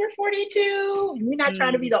clearly over 42. We're not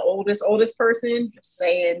trying to be the oldest person, just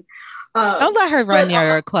saying. Don't let her run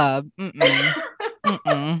your club. I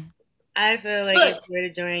feel like if you were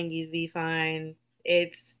to join, you'd be fine.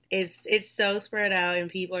 It's so spread out and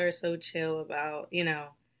people are so chill about,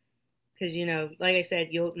 because like I said,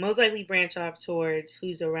 you'll most likely branch off towards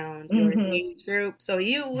who's around your age group. So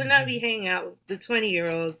you would not be hanging out with the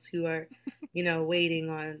 20-year-olds who are, waiting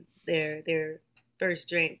on their first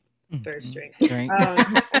drink. Drink.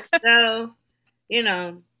 So,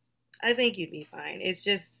 I think you'd be fine. It's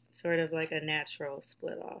just sort of like a natural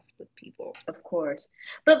split off with people. Of course.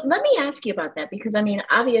 But let me ask you about that, because I mean,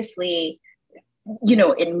 obviously,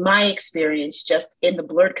 in my experience, just in the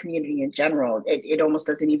blurred community in general, it almost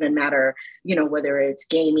doesn't even matter, whether it's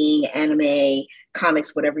gaming, anime,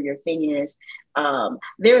 comics, whatever your thing is.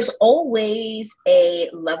 There's always a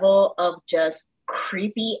level of just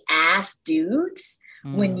creepy ass dudes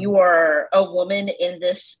when you are a woman in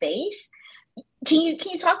this space. Can you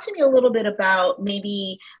talk to me a little bit about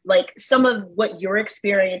maybe like some of what your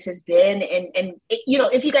experience has been, and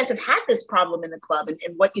if you guys have had this problem in the club,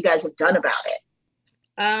 and what you guys have done about it?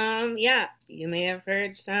 Yeah, you may have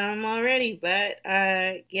heard some already, but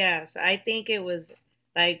yeah, so I think it was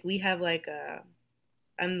like we have like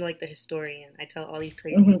I'm like the historian. I tell all these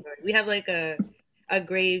crazy stories. We have like a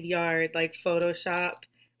graveyard like Photoshop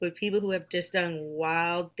with people who have just done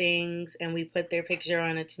wild things, and we put their picture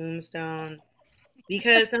on a tombstone.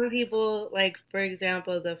 Because some people, like for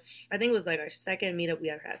example, I think it was like our second meetup we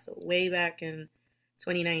ever had. So way back in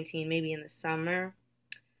 2019, maybe in the summer,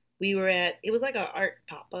 we were it was like an art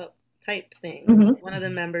pop-up type thing. One of the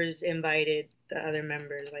members invited the other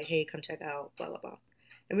members, like, hey, come check out, blah, blah, blah.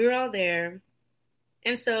 And we were all there.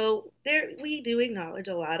 And so we do acknowledge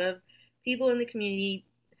a lot of people in the community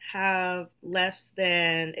have less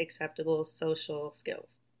than acceptable social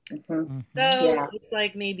skills. So it's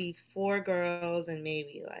like maybe 4 girls and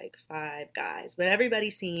maybe like 5 guys, but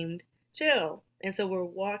everybody seemed chill. And so we're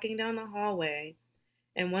walking down the hallway,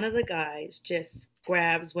 and one of the guys just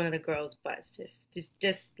grabs one of the girls' butts,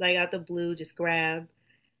 just like out the blue, just grab.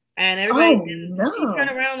 And everybody, she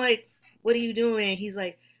turned around like, "What are you doing?" He's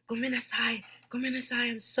like, "Gomenasai,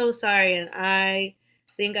 gomenasai, I'm so sorry." And I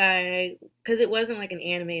think because it wasn't like an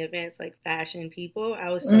anime event, it's like fashion people. I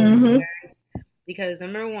was so embarrassed because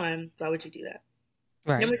number one, why would you do that?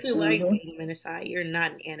 Right. Number two, why are you saying gomenasai? You're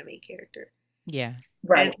not an anime character. Yeah.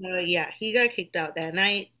 Right. And so yeah, he got kicked out that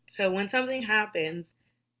night. So when something happens,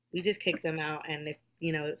 we just kick them out, and if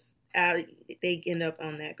it's they end up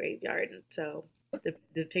on that graveyard. And so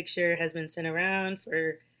the picture has been sent around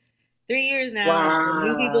for 3 years now. Wow.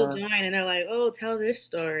 New people join, and they're like, "Oh, tell this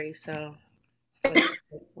story." So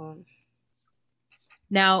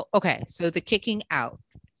now, okay, so the kicking out,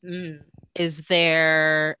 is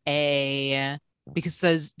there a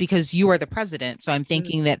because you are the president, so I'm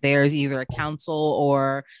thinking that there's either a council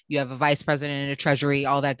or you have a vice president and a treasury,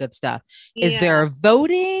 all that good stuff. Yeah. Is there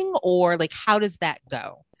voting, or like how does that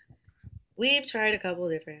go? We've tried a couple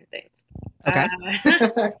different things. Okay.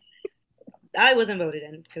 I wasn't voted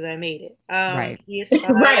in because I made it. Right.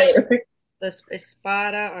 The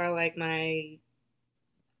Espada are like my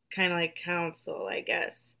kind of like council, I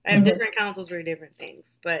guess. I have different councils for different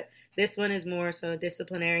things, but this one is more so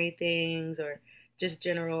disciplinary things or just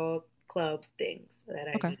general club things that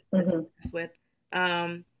I do with.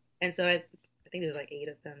 And so I think there's like 8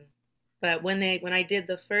 of them. But when I did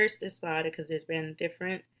the first Espada, because there's been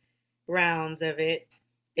different rounds of it,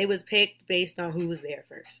 it was picked based on who was there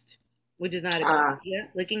first, which is not a good idea.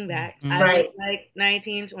 Looking back, I was like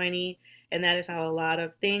 19, 20, and that is how a lot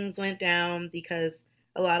of things went down, because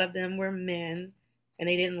a lot of them were men, and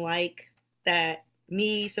they didn't like that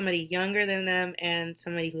somebody younger than them, and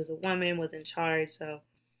somebody who was a woman was in charge. So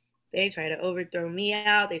they tried to overthrow me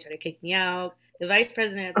out. They tried to kick me out. The vice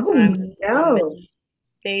president at the time,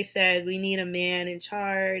 they said, we need a man in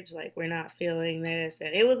charge. Like, we're not feeling this.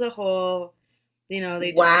 And it was a whole,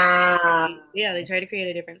 they tried to create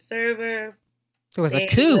a different server. So it was a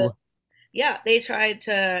coup. They tried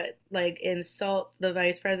to like insult the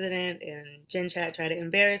vice president, and Gen Chat tried to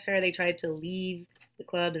embarrass her. They tried to leave the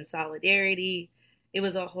club in solidarity. It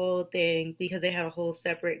was a whole thing because they had a whole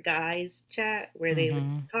separate guys chat where they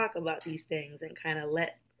would talk about these things and kind of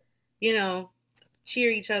let, cheer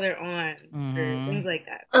each other on or things like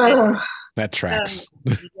that. That tracks.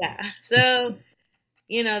 So,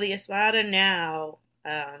 the Espada now,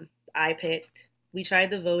 I picked. We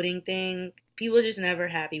tried the voting thing. People are just never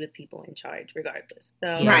happy with people in charge, regardless.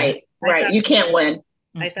 So right. You can't win.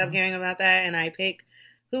 I stopped caring about that, and I pick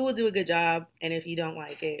who will do a good job. And if you don't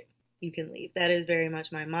like it, you can leave. That is very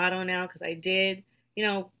much my motto now, because I did,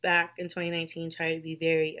 back in 2019, try to be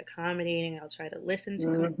very accommodating. I'll try to listen to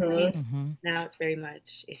complaints. Now it's very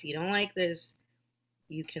much, if you don't like this,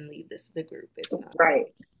 you can leave the group. It's not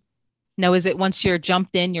right. No, is it once you're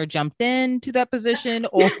jumped in to that position,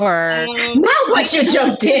 or Not once you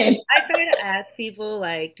jumped in. I try to ask people,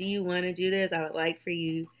 like, do you want to do this? I would like for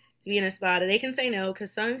you to be in a spot. They can say no,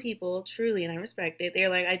 because some people truly, and I respect it, they're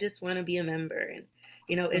like, I just want to be a member and,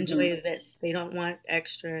 enjoy events. They don't want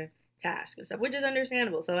extra tasks and stuff, which is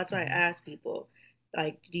understandable. So that's why I ask people,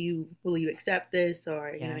 like, will you accept this,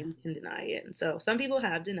 or, you can deny it. And so some people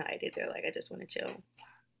have denied it. They're like, I just want to chill.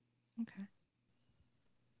 Okay.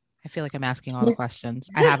 I feel like I'm asking all the questions.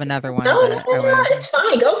 I have another one. No, it's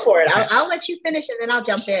fine. Go for it. Okay. I'll let you finish and then I'll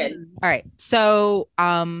jump in. All right. So,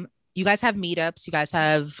 you guys have meetups. You guys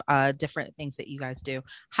have different things that you guys do.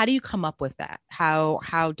 How do you come up with that? How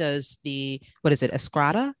does what is it,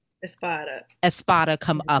 Espada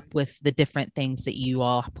come up with the different things that you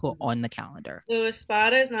all put on the calendar? So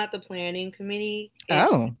Espada is not the planning committee.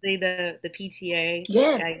 It's the PTA.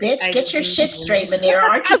 Yeah, bitch, get your shit straight, Manira.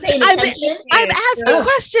 Aren't you paying attention? I'm asking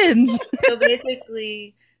questions. So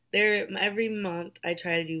basically, every month I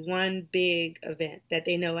try to do one big event that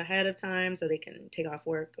they know ahead of time, so they can take off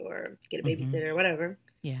work or get a babysitter or whatever.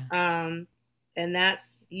 Yeah. And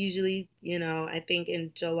that's usually, I think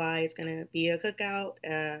in July it's gonna be a cookout.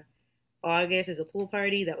 August is a pool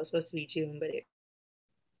party. That was supposed to be June, but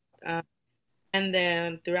and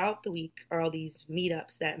then throughout the week are all these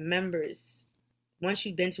meetups that members, once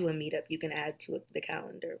you've been to a meetup, you can add to the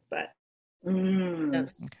calendar. But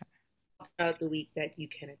throughout the week that you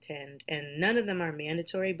can attend, and none of them are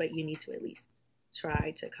mandatory, but you need to at least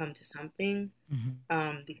try to come to something,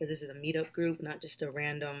 because this is a meetup group, not just a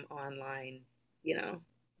random online,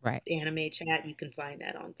 right, anime chat. You can find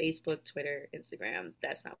that on Facebook, Twitter, Instagram.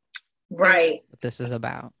 That's not right what this is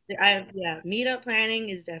about. Meetup planning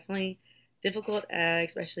is definitely difficult,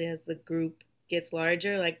 especially as the group gets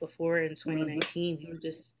larger. Like before in 2019, we were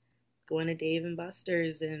just going to Dave and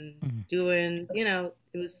Buster's and doing,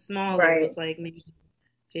 it was small. Right. It was like maybe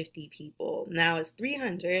 50 people. Now it's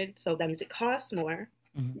 300, so that means it costs more.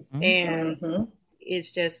 And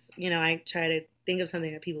it's just, I try to think of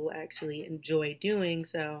something that people actually enjoy doing.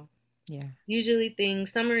 So usually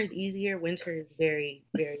summer is easier. Winter is very,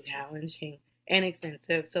 very challenging and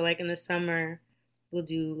expensive. So like in the summer, we'll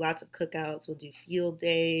do lots of cookouts. We'll do field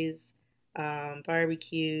days,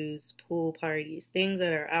 barbecues, pool parties, things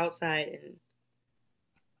that are outside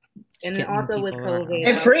and then also with COVID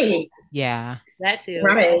and free. Yeah, that too.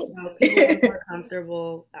 Right. Also, people are more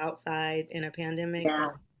comfortable outside in a pandemic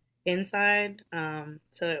than inside.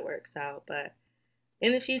 So it works out. But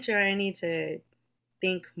in the future, I need to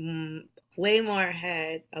think way more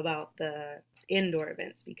ahead about the indoor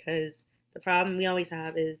events, because the problem we always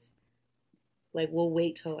have is like we'll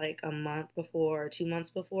wait till like a month before or 2 months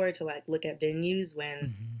before to like look at venues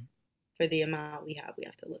when for the amount we have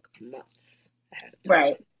to look months ahead of time.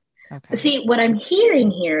 Right. Okay. See, what I'm hearing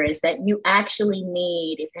here is that you actually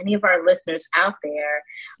need, if any of our listeners out there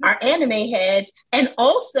are anime heads and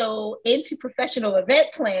also into professional event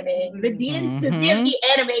planning, the DMV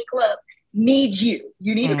Anime Club needs you.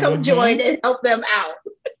 You need to come join and help them out.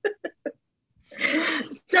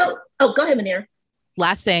 So, go ahead, Manira.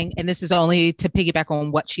 Last thing, and this is only to piggyback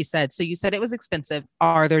on what she said. So you said it was expensive.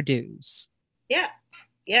 Are there dues? Yeah.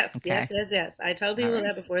 Yes. Okay. Yes. I tell people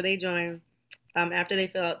that before they join. After they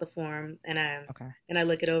fill out the form and I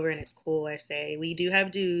look it over and it's cool, I say, we do have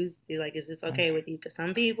dues. They're like, is this okay with you? Because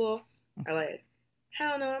some people are like,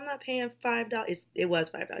 hell no, I'm not paying $5. It was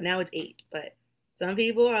 $5. Now it's $8. But some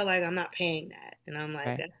people are like, I'm not paying that. And I'm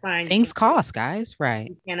like, that's fine. Things cost, guys. Right.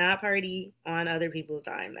 You cannot party on other people's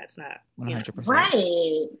dime. That's not 100%.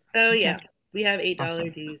 Right. So we have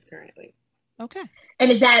 $8 dues currently. Okay.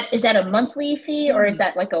 And is that a monthly fee or is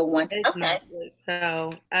that like a one? It's monthly.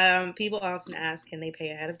 So people often ask, can they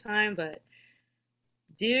pay ahead of time? But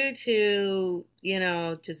due to,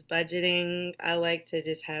 just budgeting, I like to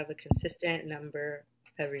just have a consistent number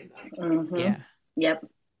every month. Yeah. Yep.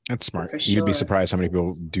 That's smart. Sure. You'd be surprised how many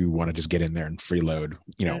people do want to just get in there and freeload,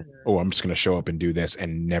 I'm just going to show up and do this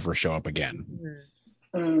and never show up again.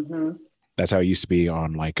 That's how it used to be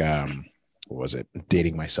on like, what was it?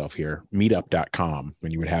 Dating myself here. Meetup.com,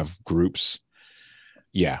 when you would have groups.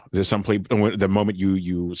 Yeah. There's some the moment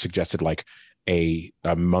you suggested like a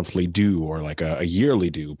monthly due or like a yearly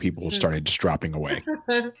due, people started just dropping away.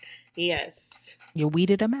 Yes. You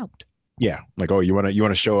weeded them out. Yeah. Like, oh, you want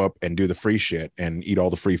to show up and do the free shit and eat all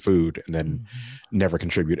the free food and then never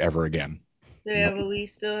contribute ever again. Yeah, but we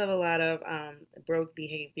still have a lot of broke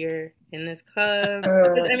behavior in this club.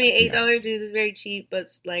 I mean, $8 dues is very cheap,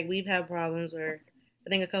 but like we've had problems where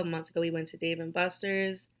I think a couple months ago we went to Dave and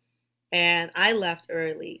Buster's and I left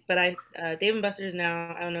early. But Dave and Buster's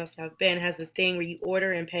now, I don't know if y'all have been, has the thing where you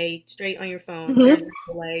order and pay straight on your phone. There's Mm-hmm.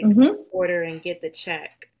 no like Mm-hmm. order and get the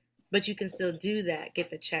check, but you can still do that, get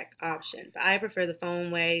the check option. But I prefer the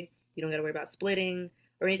phone way. You don't got to worry about splitting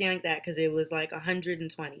or anything like that because it was like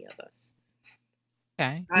 120 of us.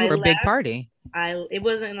 Okay. I For a big left. party. It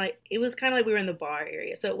wasn't like, it was kind of like we were in the bar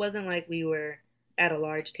area, so it wasn't like we were at a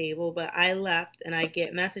large table. But I left, and I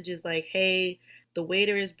get messages like, "Hey, the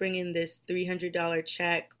waiter is bringing this $300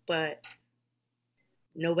 check, but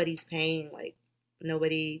nobody's paying. Like,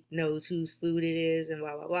 nobody knows whose food it is, and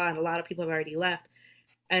blah blah blah." And a lot of people have already left.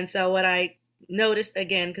 And so what I noticed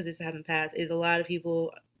again, because this happened past, is a lot of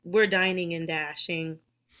people were dining and dashing,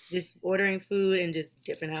 just ordering food and just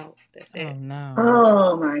dipping out. That's Oh it. no.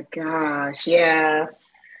 Oh my gosh, yeah.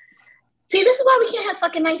 See, this is why we can't have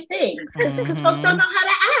fucking nice things because folks don't know how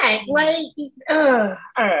to act. Like, all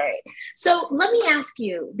right. So let me ask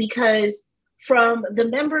you, because from the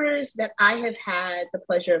members that I have had the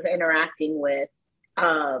pleasure of interacting with,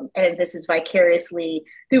 and this is vicariously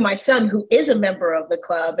through my son, who is a member of the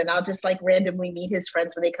club, and I'll just like randomly meet his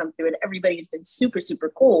friends when they come through, and everybody's been super, super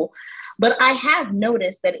cool. But I have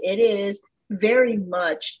noticed that it is very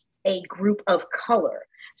much a group of color.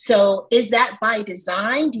 So is that by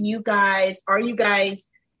design? Are you guys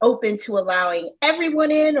open to allowing everyone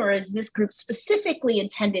in, or is this group specifically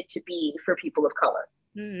intended to be for people of color?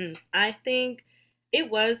 I think it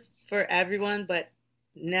was for everyone, but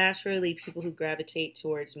naturally, people who gravitate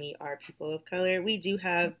towards me are people of color. We do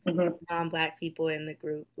have non-black people in the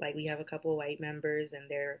group. Like, we have a couple white members, and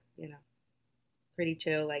they're, pretty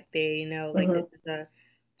chill. Like, they know, like, this is a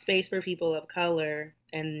space for people of color,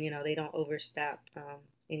 and, they don't overstep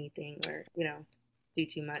anything or, do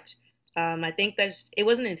too much. I think it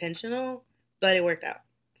wasn't intentional, but it worked out.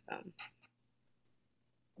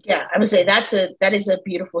 Yeah, I would say that is a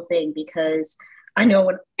beautiful thing, because I know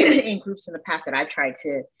when in groups in the past that I've tried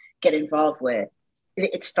to get involved with,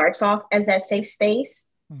 it starts off as that safe space,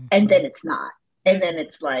 and then it's not. And then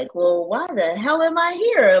it's like, well, why the hell am I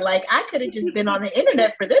here? Like, I could have just been on the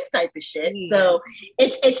internet for this type of shit. So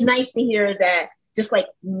it's nice to hear that just like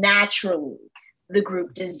naturally the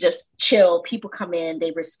group is just chill. People come in, they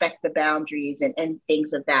respect the boundaries and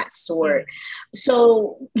things of that sort.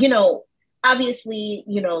 So, obviously,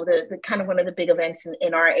 the kind of one of the big events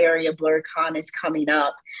in our area, BlurCon, is coming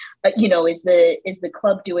up. Is the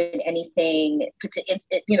club doing anything,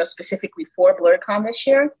 specifically for BlurCon this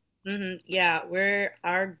year? Yeah,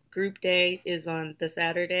 our group day is on the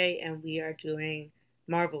Saturday, and we are doing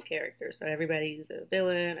Marvel characters. So everybody's a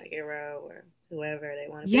villain, a hero, or whoever they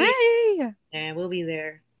want to be. Yay! And we'll be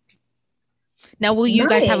there. Now, will you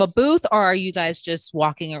guys have a booth, or are you guys just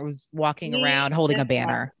walking around holding a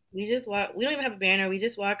banner? We just walk. We don't even have a banner. We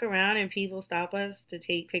just walk around, and people stop us to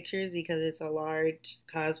take pictures because it's a large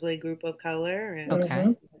cosplay group of color. And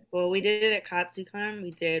okay. Well, we did it at Katsucon.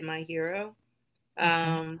 We did My Hero.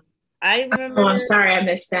 Okay. I remember. Oh, I'm sorry, I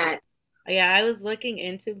missed that. Yeah, I was looking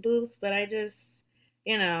into booths, but I just,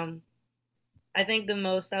 I think the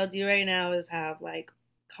most I'll do right now is have like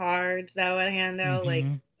cards that I would hand out, like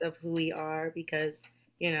of who we are, because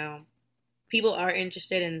people are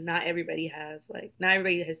interested, and not everybody has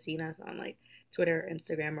seen us on like Twitter,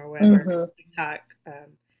 Instagram, or whatever, TikTok.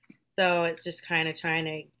 So it's just kind of trying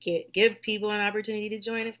to give people an opportunity to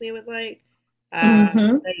join if they would like.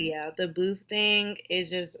 But yeah, the booth thing is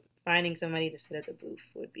just finding somebody to sit at the booth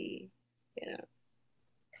would be,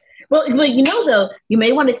 Well, though, you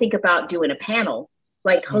may want to think about doing a panel,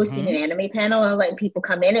 like hosting an anime panel and letting people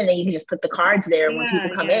come in, and then you can just put the cards there. When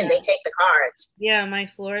people come in, they take the cards. Yeah, my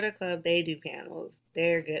Florida club, they do panels.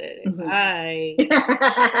 They're good at it.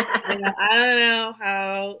 I don't know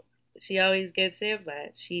how she always gets it,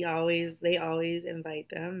 but they always invite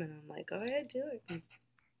them, and I'm like, go ahead, do it.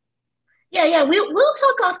 Yeah, we'll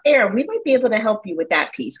talk off air. We might be able to help you with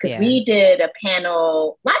that piece, because we did a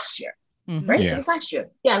panel last year, right? Yeah. It was last year.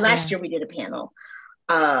 Yeah, last year we did a panel.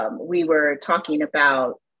 We were talking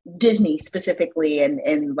about Disney specifically,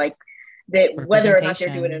 and like whether or not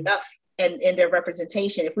they're doing enough in their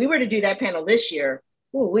representation. If we were to do that panel this year,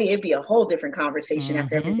 it'd be a whole different conversation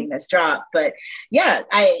after everything that's dropped. But yeah,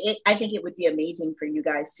 I think it would be amazing for you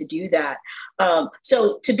guys to do that.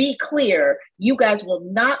 So to be clear, you guys will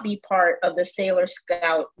not be part of the Sailor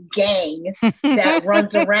Scout gang that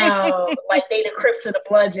runs around like they the Crips and the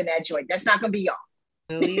Bloods in that joint. That's not going to be y'all.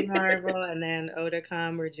 We'll be Marvel, and then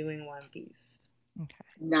Otakon, we're doing One Piece. Okay.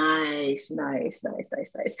 Nice.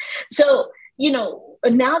 So,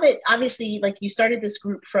 now that obviously like you started this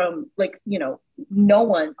group from like, no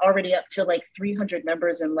one, already up to like 300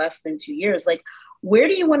 members in less than 2 years, like where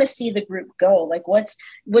do you want to see the group go? Like, what's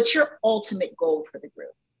your ultimate goal for the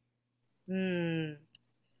group? Hmm.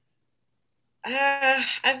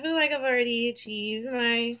 I feel like I've already achieved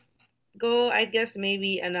my goal. I guess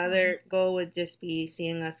maybe another goal would just be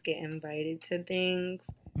seeing us get invited to things,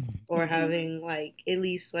 or Mm-hmm. having like at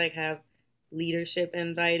least like have leadership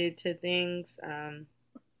invited to things.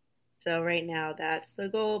 So right now that's the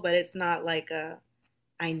goal, but it's not like a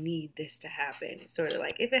I need this to happen. It's sort of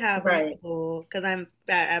like if it happens, Right. cool, because I'm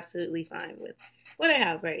absolutely fine with what I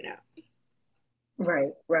have right now. Right.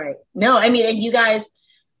 Right. No, I mean, and you guys,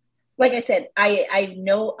 like I said, I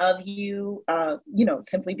know of you,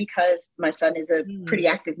 simply because my son is a pretty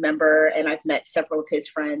Mm-hmm. active member, and I've met several of his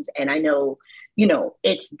friends, and I know,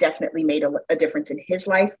 it's definitely made a difference in his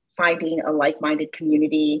life, finding a like-minded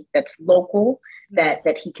community that's local,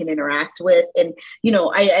 that he can interact with, and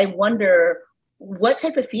I wonder what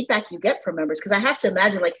type of feedback you get from members, because I have to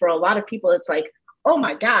imagine, like, for a lot of people, it's like, oh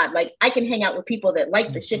my god, like I can hang out with people that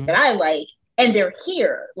like the shit that I like, and they're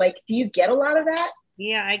here. Like, do you get a lot of that?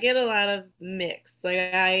 Yeah, I get a lot of mix. Like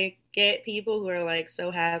I get people who are like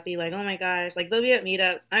so happy, like, oh my gosh, like they'll be at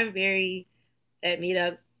meetups. I'm very at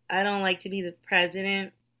meetups. I don't like to be the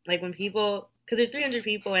president. Like when people, because there's 300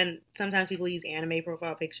 people and sometimes people use anime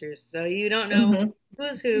profile pictures, so you don't know Mm-hmm.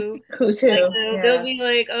 who's who. Who's Like who? they'll Yeah. be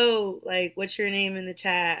like, oh, like what's your name in the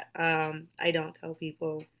chat? I don't tell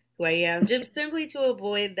people who I am, just simply to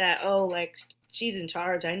avoid that. Oh, like she's in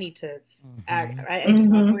charge. I need to act. It's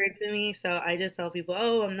Mm-hmm. awkward to me, so I just tell people,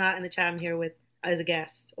 oh, I'm not in the chat. I'm here with as a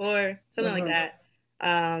guest or something like Mm-hmm. that.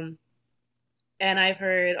 Um, and I've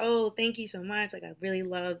heard, oh, thank you so much. Like, I really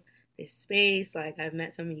love this space. Like, I've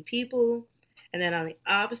met so many people. And then on the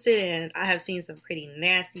opposite end, I have seen some pretty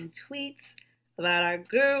nasty tweets about our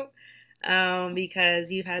group, because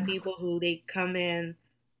you've had people who they come in,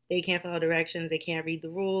 they can't follow directions, they can't read the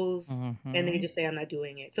rules, and they just say, I'm not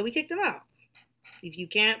doing it. So we kicked them out. If you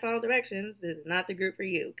can't follow directions, this is not the group for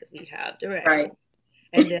you because we have Right. directions.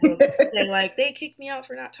 And they'll say, like, they kicked me out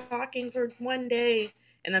for not talking for one day.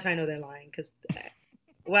 And that's how I know they're lying because,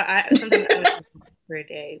 well, I sometimes I don't talk for a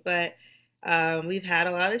day, but we've had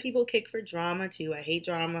a lot of people kick for drama too. I hate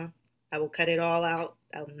drama. I will cut it all out.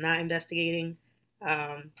 I'm not investigating.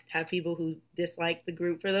 Have people who dislike the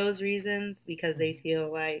group for those reasons because they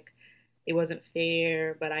feel like it wasn't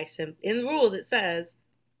fair. But in the rules it says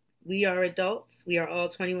we are adults. We are all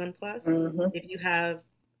 21 plus. Mm-hmm. If you have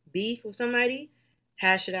beef with somebody,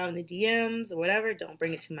 hash it out in the DMs or whatever. Don't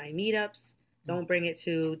bring it to my meetups. Don't bring it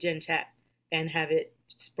to Gen Chat and have it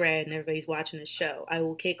spread and everybody's watching the show. I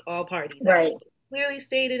will kick all parties out. Right. It's clearly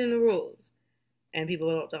stated in the rules. And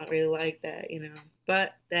people don't really like that.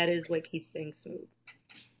 But that is what keeps things smooth.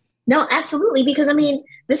 No, absolutely. Because I mean,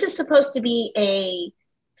 this is supposed to be a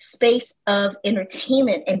space of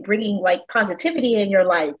entertainment and bringing like positivity in your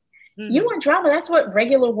life. You Mm-hmm. want drama? That's what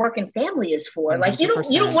regular work and family is for. Like, you don't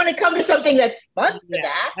 100%. want to come to something that's fun for Yeah,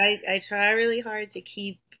 that. I try really hard to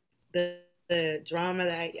keep the drama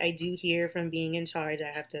that I do hear from being in charge.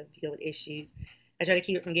 I have to deal with issues. I try to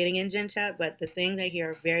keep it from getting in Gen Chat, but the things I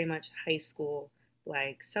hear are very much high school,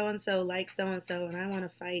 like so and so, and I want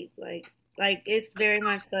to fight. Like it's very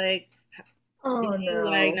much like, did Oh you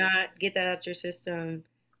like no. not get that out your system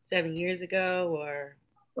 7 years ago, or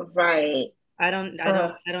Right.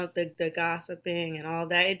 Uh, the gossiping and all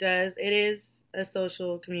that it is a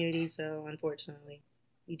social community, so unfortunately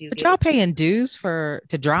you do But get y'all paying dues to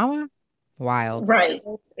drama? Wild. right.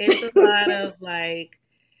 it's a lot of like,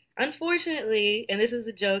 unfortunately, and this is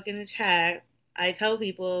a joke in the chat, I tell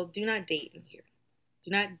people do not date in here.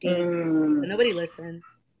 Do not date. But Mm. nobody listens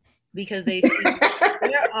because they see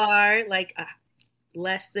there are like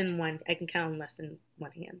less than one, I can count on less than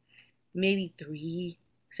one hand, maybe three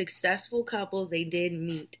successful couples they did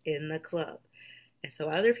meet in the club. And so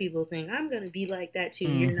other people think I'm going to be like that too.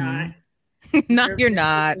 You're not. No, you're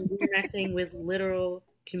not. You're messing with literal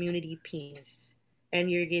community penis. And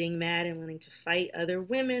you're getting mad and wanting to fight other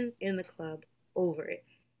women in the club over it.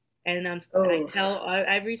 And I Oh. tell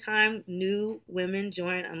every time new women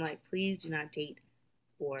join, I'm like, please do not date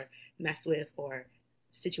or mess with or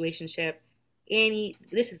situationship.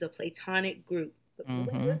 This is a platonic group. But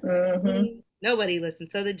Mm-hmm. nobody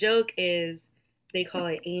listens. So the joke is they call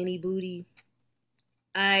it Annie Booty.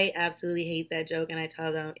 I absolutely hate that joke, and I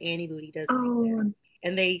tell them Annie Booty doesn't exist. Oh.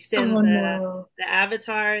 And they send Oh no. the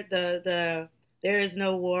avatar, the there is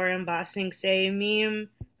no war in Ba Sing Se meme,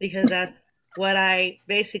 because that's what I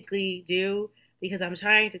basically do, because I'm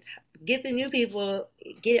trying to get the new people,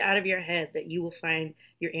 get it out of your head that you will find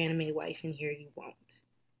your anime wife in here. You won't.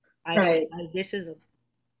 I don't. Right. This is a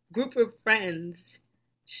group of friends,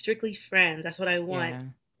 strictly friends. That's what I want. Yeah.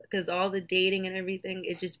 because all the dating and everything,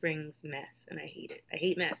 it just brings mess, and I hate it. I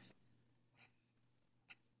hate mess.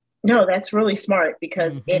 No, that's really smart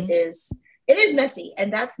because Mhm. it is messy,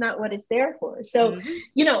 and that's not what it's there for. So, Mhm.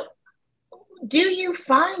 you know, do you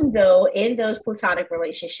find though in those platonic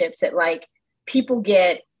relationships that like people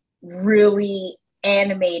get really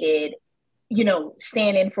animated, you know,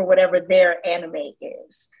 stand in for whatever their anime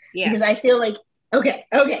is? Yeah. Because I feel like okay.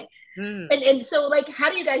 Mhm. And so like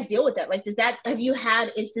how do you guys deal with that? Like does that have you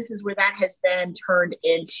had instances where that has then turned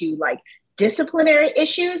into like disciplinary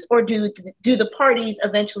issues, or do the parties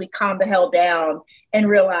eventually calm the hell down and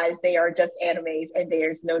realize they are just animes and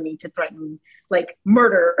there's no need to threaten like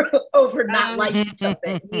murder over not Um, liking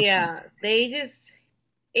something? yeah, they just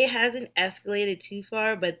it hasn't escalated too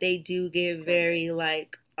far, but they do get very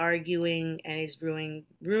like arguing, and it's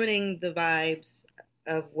ruining the vibes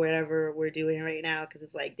of whatever we're doing right now, because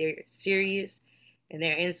it's like they're serious and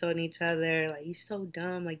they're insulting each other like, you so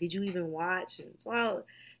dumb, like did you even watch? And well,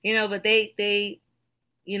 but they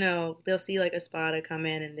they'll see like a spotter come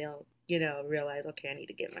in, and they'll realize, okay, I need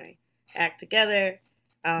to get my act together.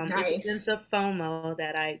 It's a sense Nice. of FOMO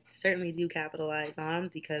that I certainly do capitalize on,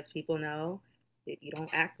 because people know if you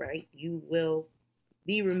don't act right, you will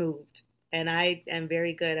be removed. And I am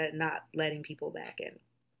very good at not letting people back in.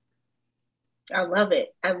 I love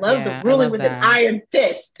it. I love the Yeah, I ruling love with an that. iron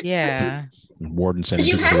fist. Yeah. Warden sending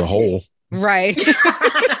Because you people to the have to. hole. Right.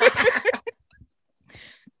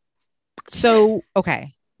 So,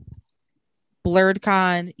 okay.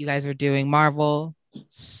 BlurredCon, you guys are doing Marvel,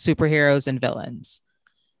 superheroes, and villains.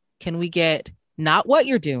 Can we get not what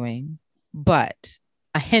you're doing, but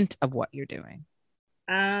a hint of what you're doing?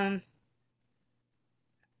 Um,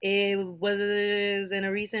 it was in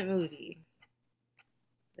a recent movie.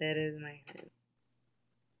 That is my hint.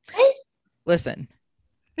 Listen,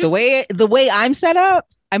 the way I'm set up,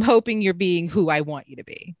 I'm hoping you're being who I want you to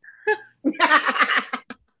be.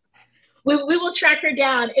 we will track her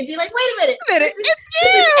down and be like, wait a minute, It's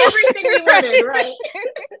this is everything we wanted, right?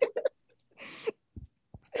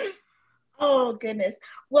 Oh, goodness.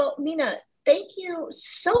 Well, Mina, thank you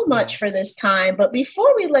so much for this time. But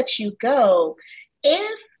before we let you go,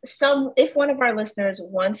 if one of our listeners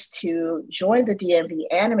wants to join the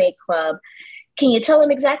DMV Anime Club, can you tell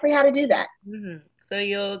them exactly how to do that? Mm-hmm. So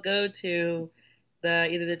you'll go to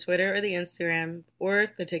either the Twitter or the Instagram or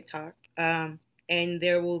the TikTok, and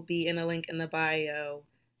there will be in a link in the bio.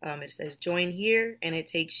 It says join here, and it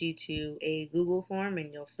takes you to a Google form,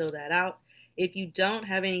 and you'll fill that out. If you don't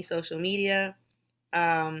have any social media,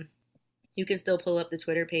 um, you can still pull up the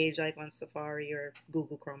Twitter page like on Safari or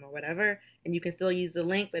Google Chrome or whatever, and you can still use the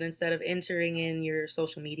link, but instead of entering in your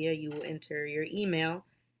social media, you will enter your email,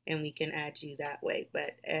 and we can add you that way.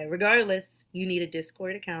 But regardless, you need a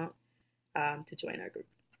Discord account to join our group.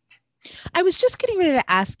 I was just getting ready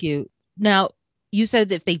to ask you. Now, you said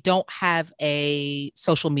that if they don't have a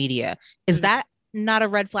social media, is that not a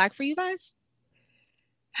red flag for you guys?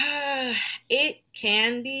 It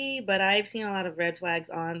can be, but I've seen a lot of red flags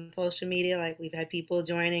on social media. Like we've had people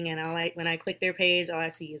joining, and when I click their page, all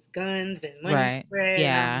I see is guns and money spray.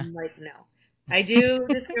 Yeah. And I'm like, no, I do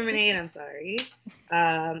discriminate. I'm sorry.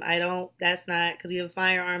 I don't. That's not because we have a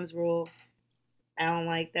firearms rule. I don't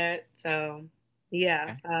like that. So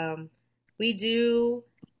yeah, we do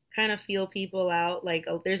kind of feel people out. Like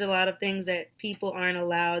there's a lot of things that people aren't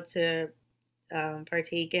allowed to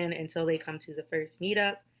partake in until they come to the first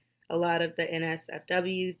meetup. A lot of the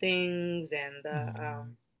NSFW things and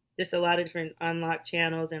just a lot of different unlocked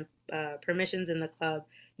channels and permissions in the club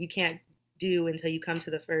you can't do until you come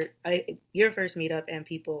to your first meetup, and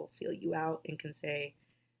people feel you out and can say,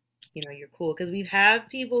 you're cool. Because we've had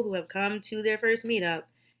people who have come to their first meetup,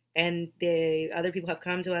 and other people have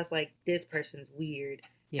come to us like, this person's weird.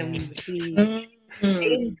 Yeah. And we see they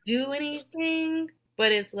didn't do anything,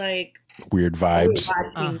 but it's like weird vibes.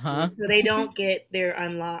 So they don't get their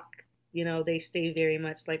unlock. They stay very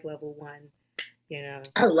much like level 1.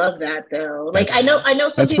 I love that though. Like I know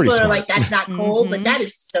some people are like, that's not cool, but that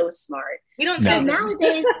is so smart. We don't because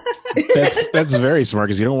nowadays that's very smart,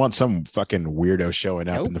 because you don't want some fucking weirdo showing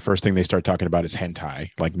up and the first thing they start talking about is hentai.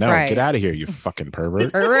 Like, no, get out of here, you fucking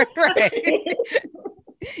pervert. Right.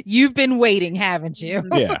 You've been waiting, haven't you?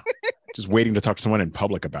 Yeah. Just waiting to talk to someone in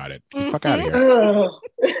public about it. Get the fuck out of here.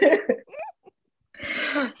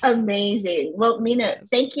 Amazing. Well, Mina,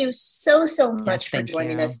 thank you so much for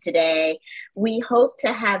joining us today. We hope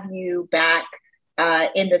to have you back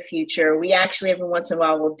in the future. We actually every once in a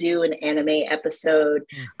while will do an anime episode,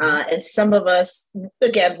 and some of us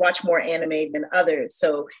again watch more anime than others.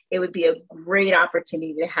 So it would be a great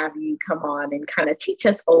opportunity to have you come on and kind of teach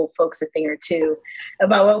us old folks a thing or two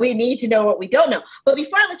about what we need to know, what we don't know. But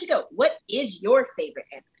before I let you go, what is your favorite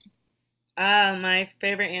anime? My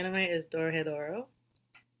favorite anime is Dorohedoro.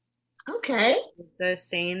 Okay. It's a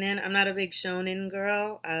seinen. I'm not a big shonen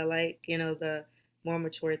girl. I like, the more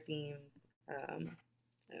mature themes.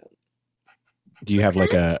 Do you have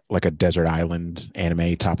like a Desert Island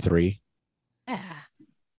anime top 3? Yeah.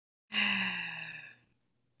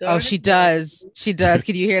 Oh, she does. She does.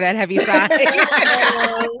 Can you hear that heavy sigh?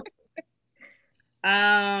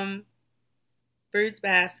 Fruits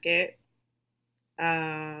Basket.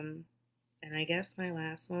 And I guess my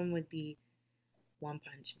last one would be One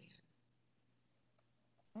Punch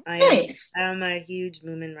Man. Nice. I'm a huge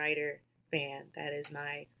Moomin Rider fan. That is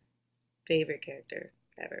my favorite character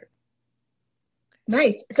ever.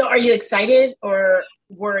 Nice. So are you excited or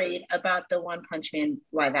worried about the One Punch Man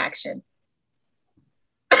live action?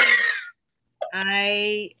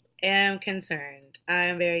 I am concerned. I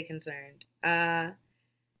am very concerned.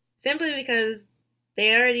 Simply because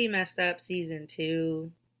they already messed up season 2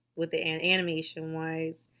 with the animation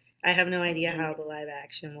wise. I have no idea how the live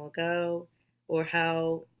action will go or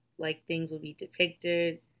how things will be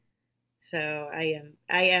depicted. So I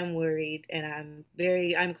am worried, and I'm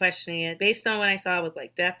questioning it based on what I saw with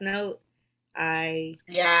Death Note. I'm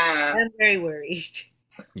very worried.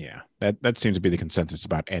 Yeah, that seems to be the consensus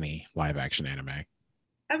about any live action anime.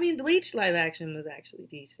 I mean, Bleach live action was actually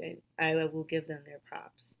decent. I will give them their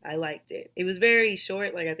props. I liked it. It was very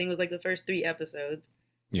short. I think it was the first 3 episodes.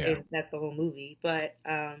 Yeah, that's the whole movie. But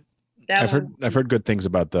I've heard good things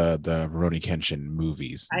about the Rurouni Kenshin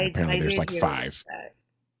movies. Apparently, there's 5.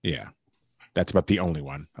 Yeah, that's about the only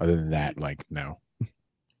one. Other than that, no.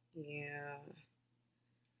 Yeah.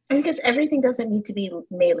 Because everything doesn't need to be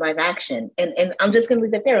made live action, and I'm just gonna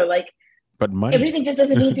leave it there. But money. Everything just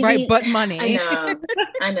doesn't need to right, be but money. I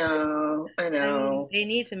know. I mean, they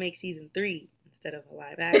need to make season 3 instead of a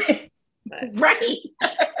live action. Right.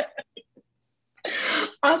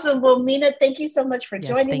 Awesome. Well, Mina, thank you so much for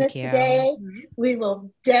joining us today. We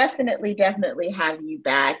will definitely have you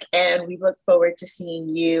back, and we look forward to seeing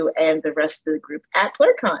you and the rest of the group at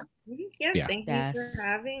PlurCon. Yes, thank you for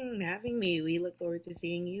having me. We look forward to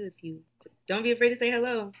seeing you. If you don't be afraid to say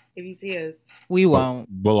hello if you see us. We won't.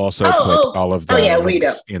 We'll also put all of the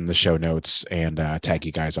links in the show notes and tag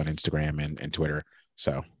you guys on Instagram and Twitter.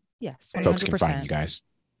 So yes, folks can find you guys.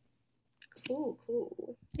 Cool.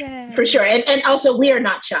 Yeah. For sure. And also we are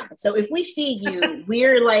not shy. So if we see you,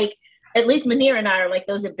 we're at least Manir and I are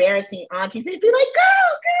those embarrassing aunties. It'd be girl, you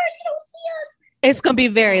don't see us. It's gonna be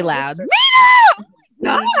very loud. Mina!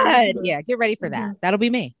 God. Yeah, get ready for that. That'll be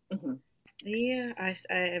me. Yeah,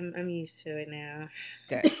 I'm used to it now.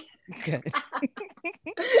 Good.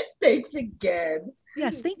 Thanks again.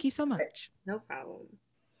 Yes, thank you so much. No problem.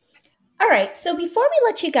 All right, so before we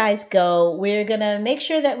let you guys go, we're going to make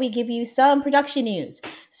sure that we give you some production news.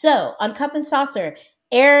 So, on Cup and Saucer,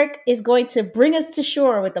 Eric is going to bring us to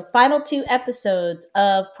shore with the final 2 episodes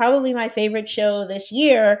of probably my favorite show this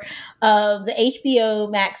year of the HBO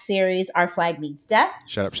Max series, Our Flag Means Death.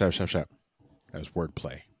 Shut up. That was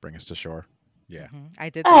wordplay. Bring us to shore. Yeah. I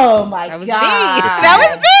did that. Oh my God. That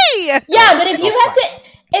was me. Yeah, but if you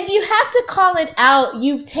have to call it out,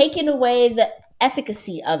 you've taken away the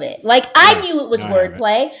efficacy of it. I knew it was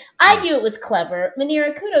wordplay. I knew it was clever.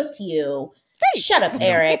 Manira, kudos to you. Thanks. Shut up,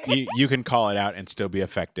 Eric. You can call it out and still be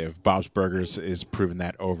effective. Bob's Burgers is proven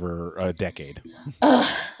that over a decade.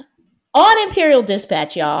 On Imperial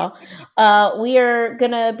Dispatch, y'all, we are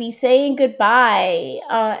going to be saying goodbye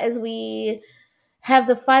as we have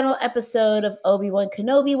the final episode of Obi-Wan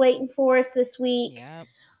Kenobi waiting for us this week. Yep.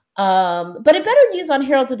 But in better news on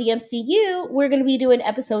Heralds of the MCU, we're going to be doing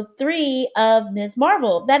episode 3 of Ms.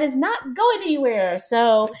 Marvel. That is not going anywhere.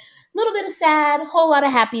 So a little bit of sad, whole lot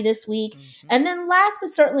of happy this week. And then last but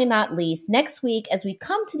certainly not least, next week, as we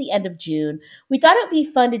come to the end of June, we thought it would be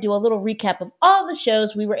fun to do a little recap of all the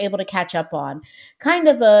shows we were able to catch up on. Kind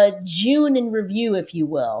of a June in review, if you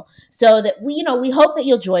will. So that we hope that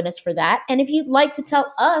you'll join us for that. And if you'd like to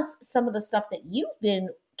tell us some of the stuff that you've been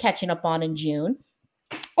catching up on in June,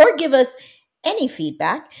 or give us any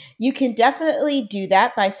feedback, you can definitely do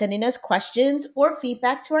that by sending us questions or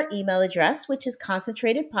feedback to our email address, which is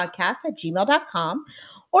concentratedpodcast@gmail.com.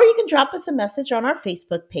 Or you can drop us a message on our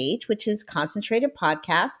Facebook page, which is Concentrated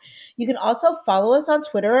Podcast. You can also follow us on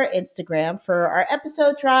Twitter or Instagram for our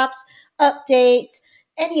episode drops, updates,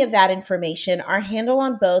 any of that information. Our handle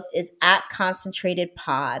on both is at Concentrated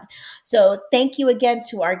Pod. So thank you again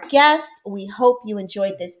to our guest. We hope you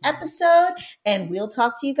enjoyed this episode, and we'll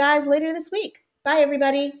talk to you guys later this week. Bye,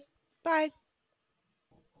 everybody. Bye.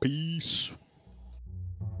 Peace.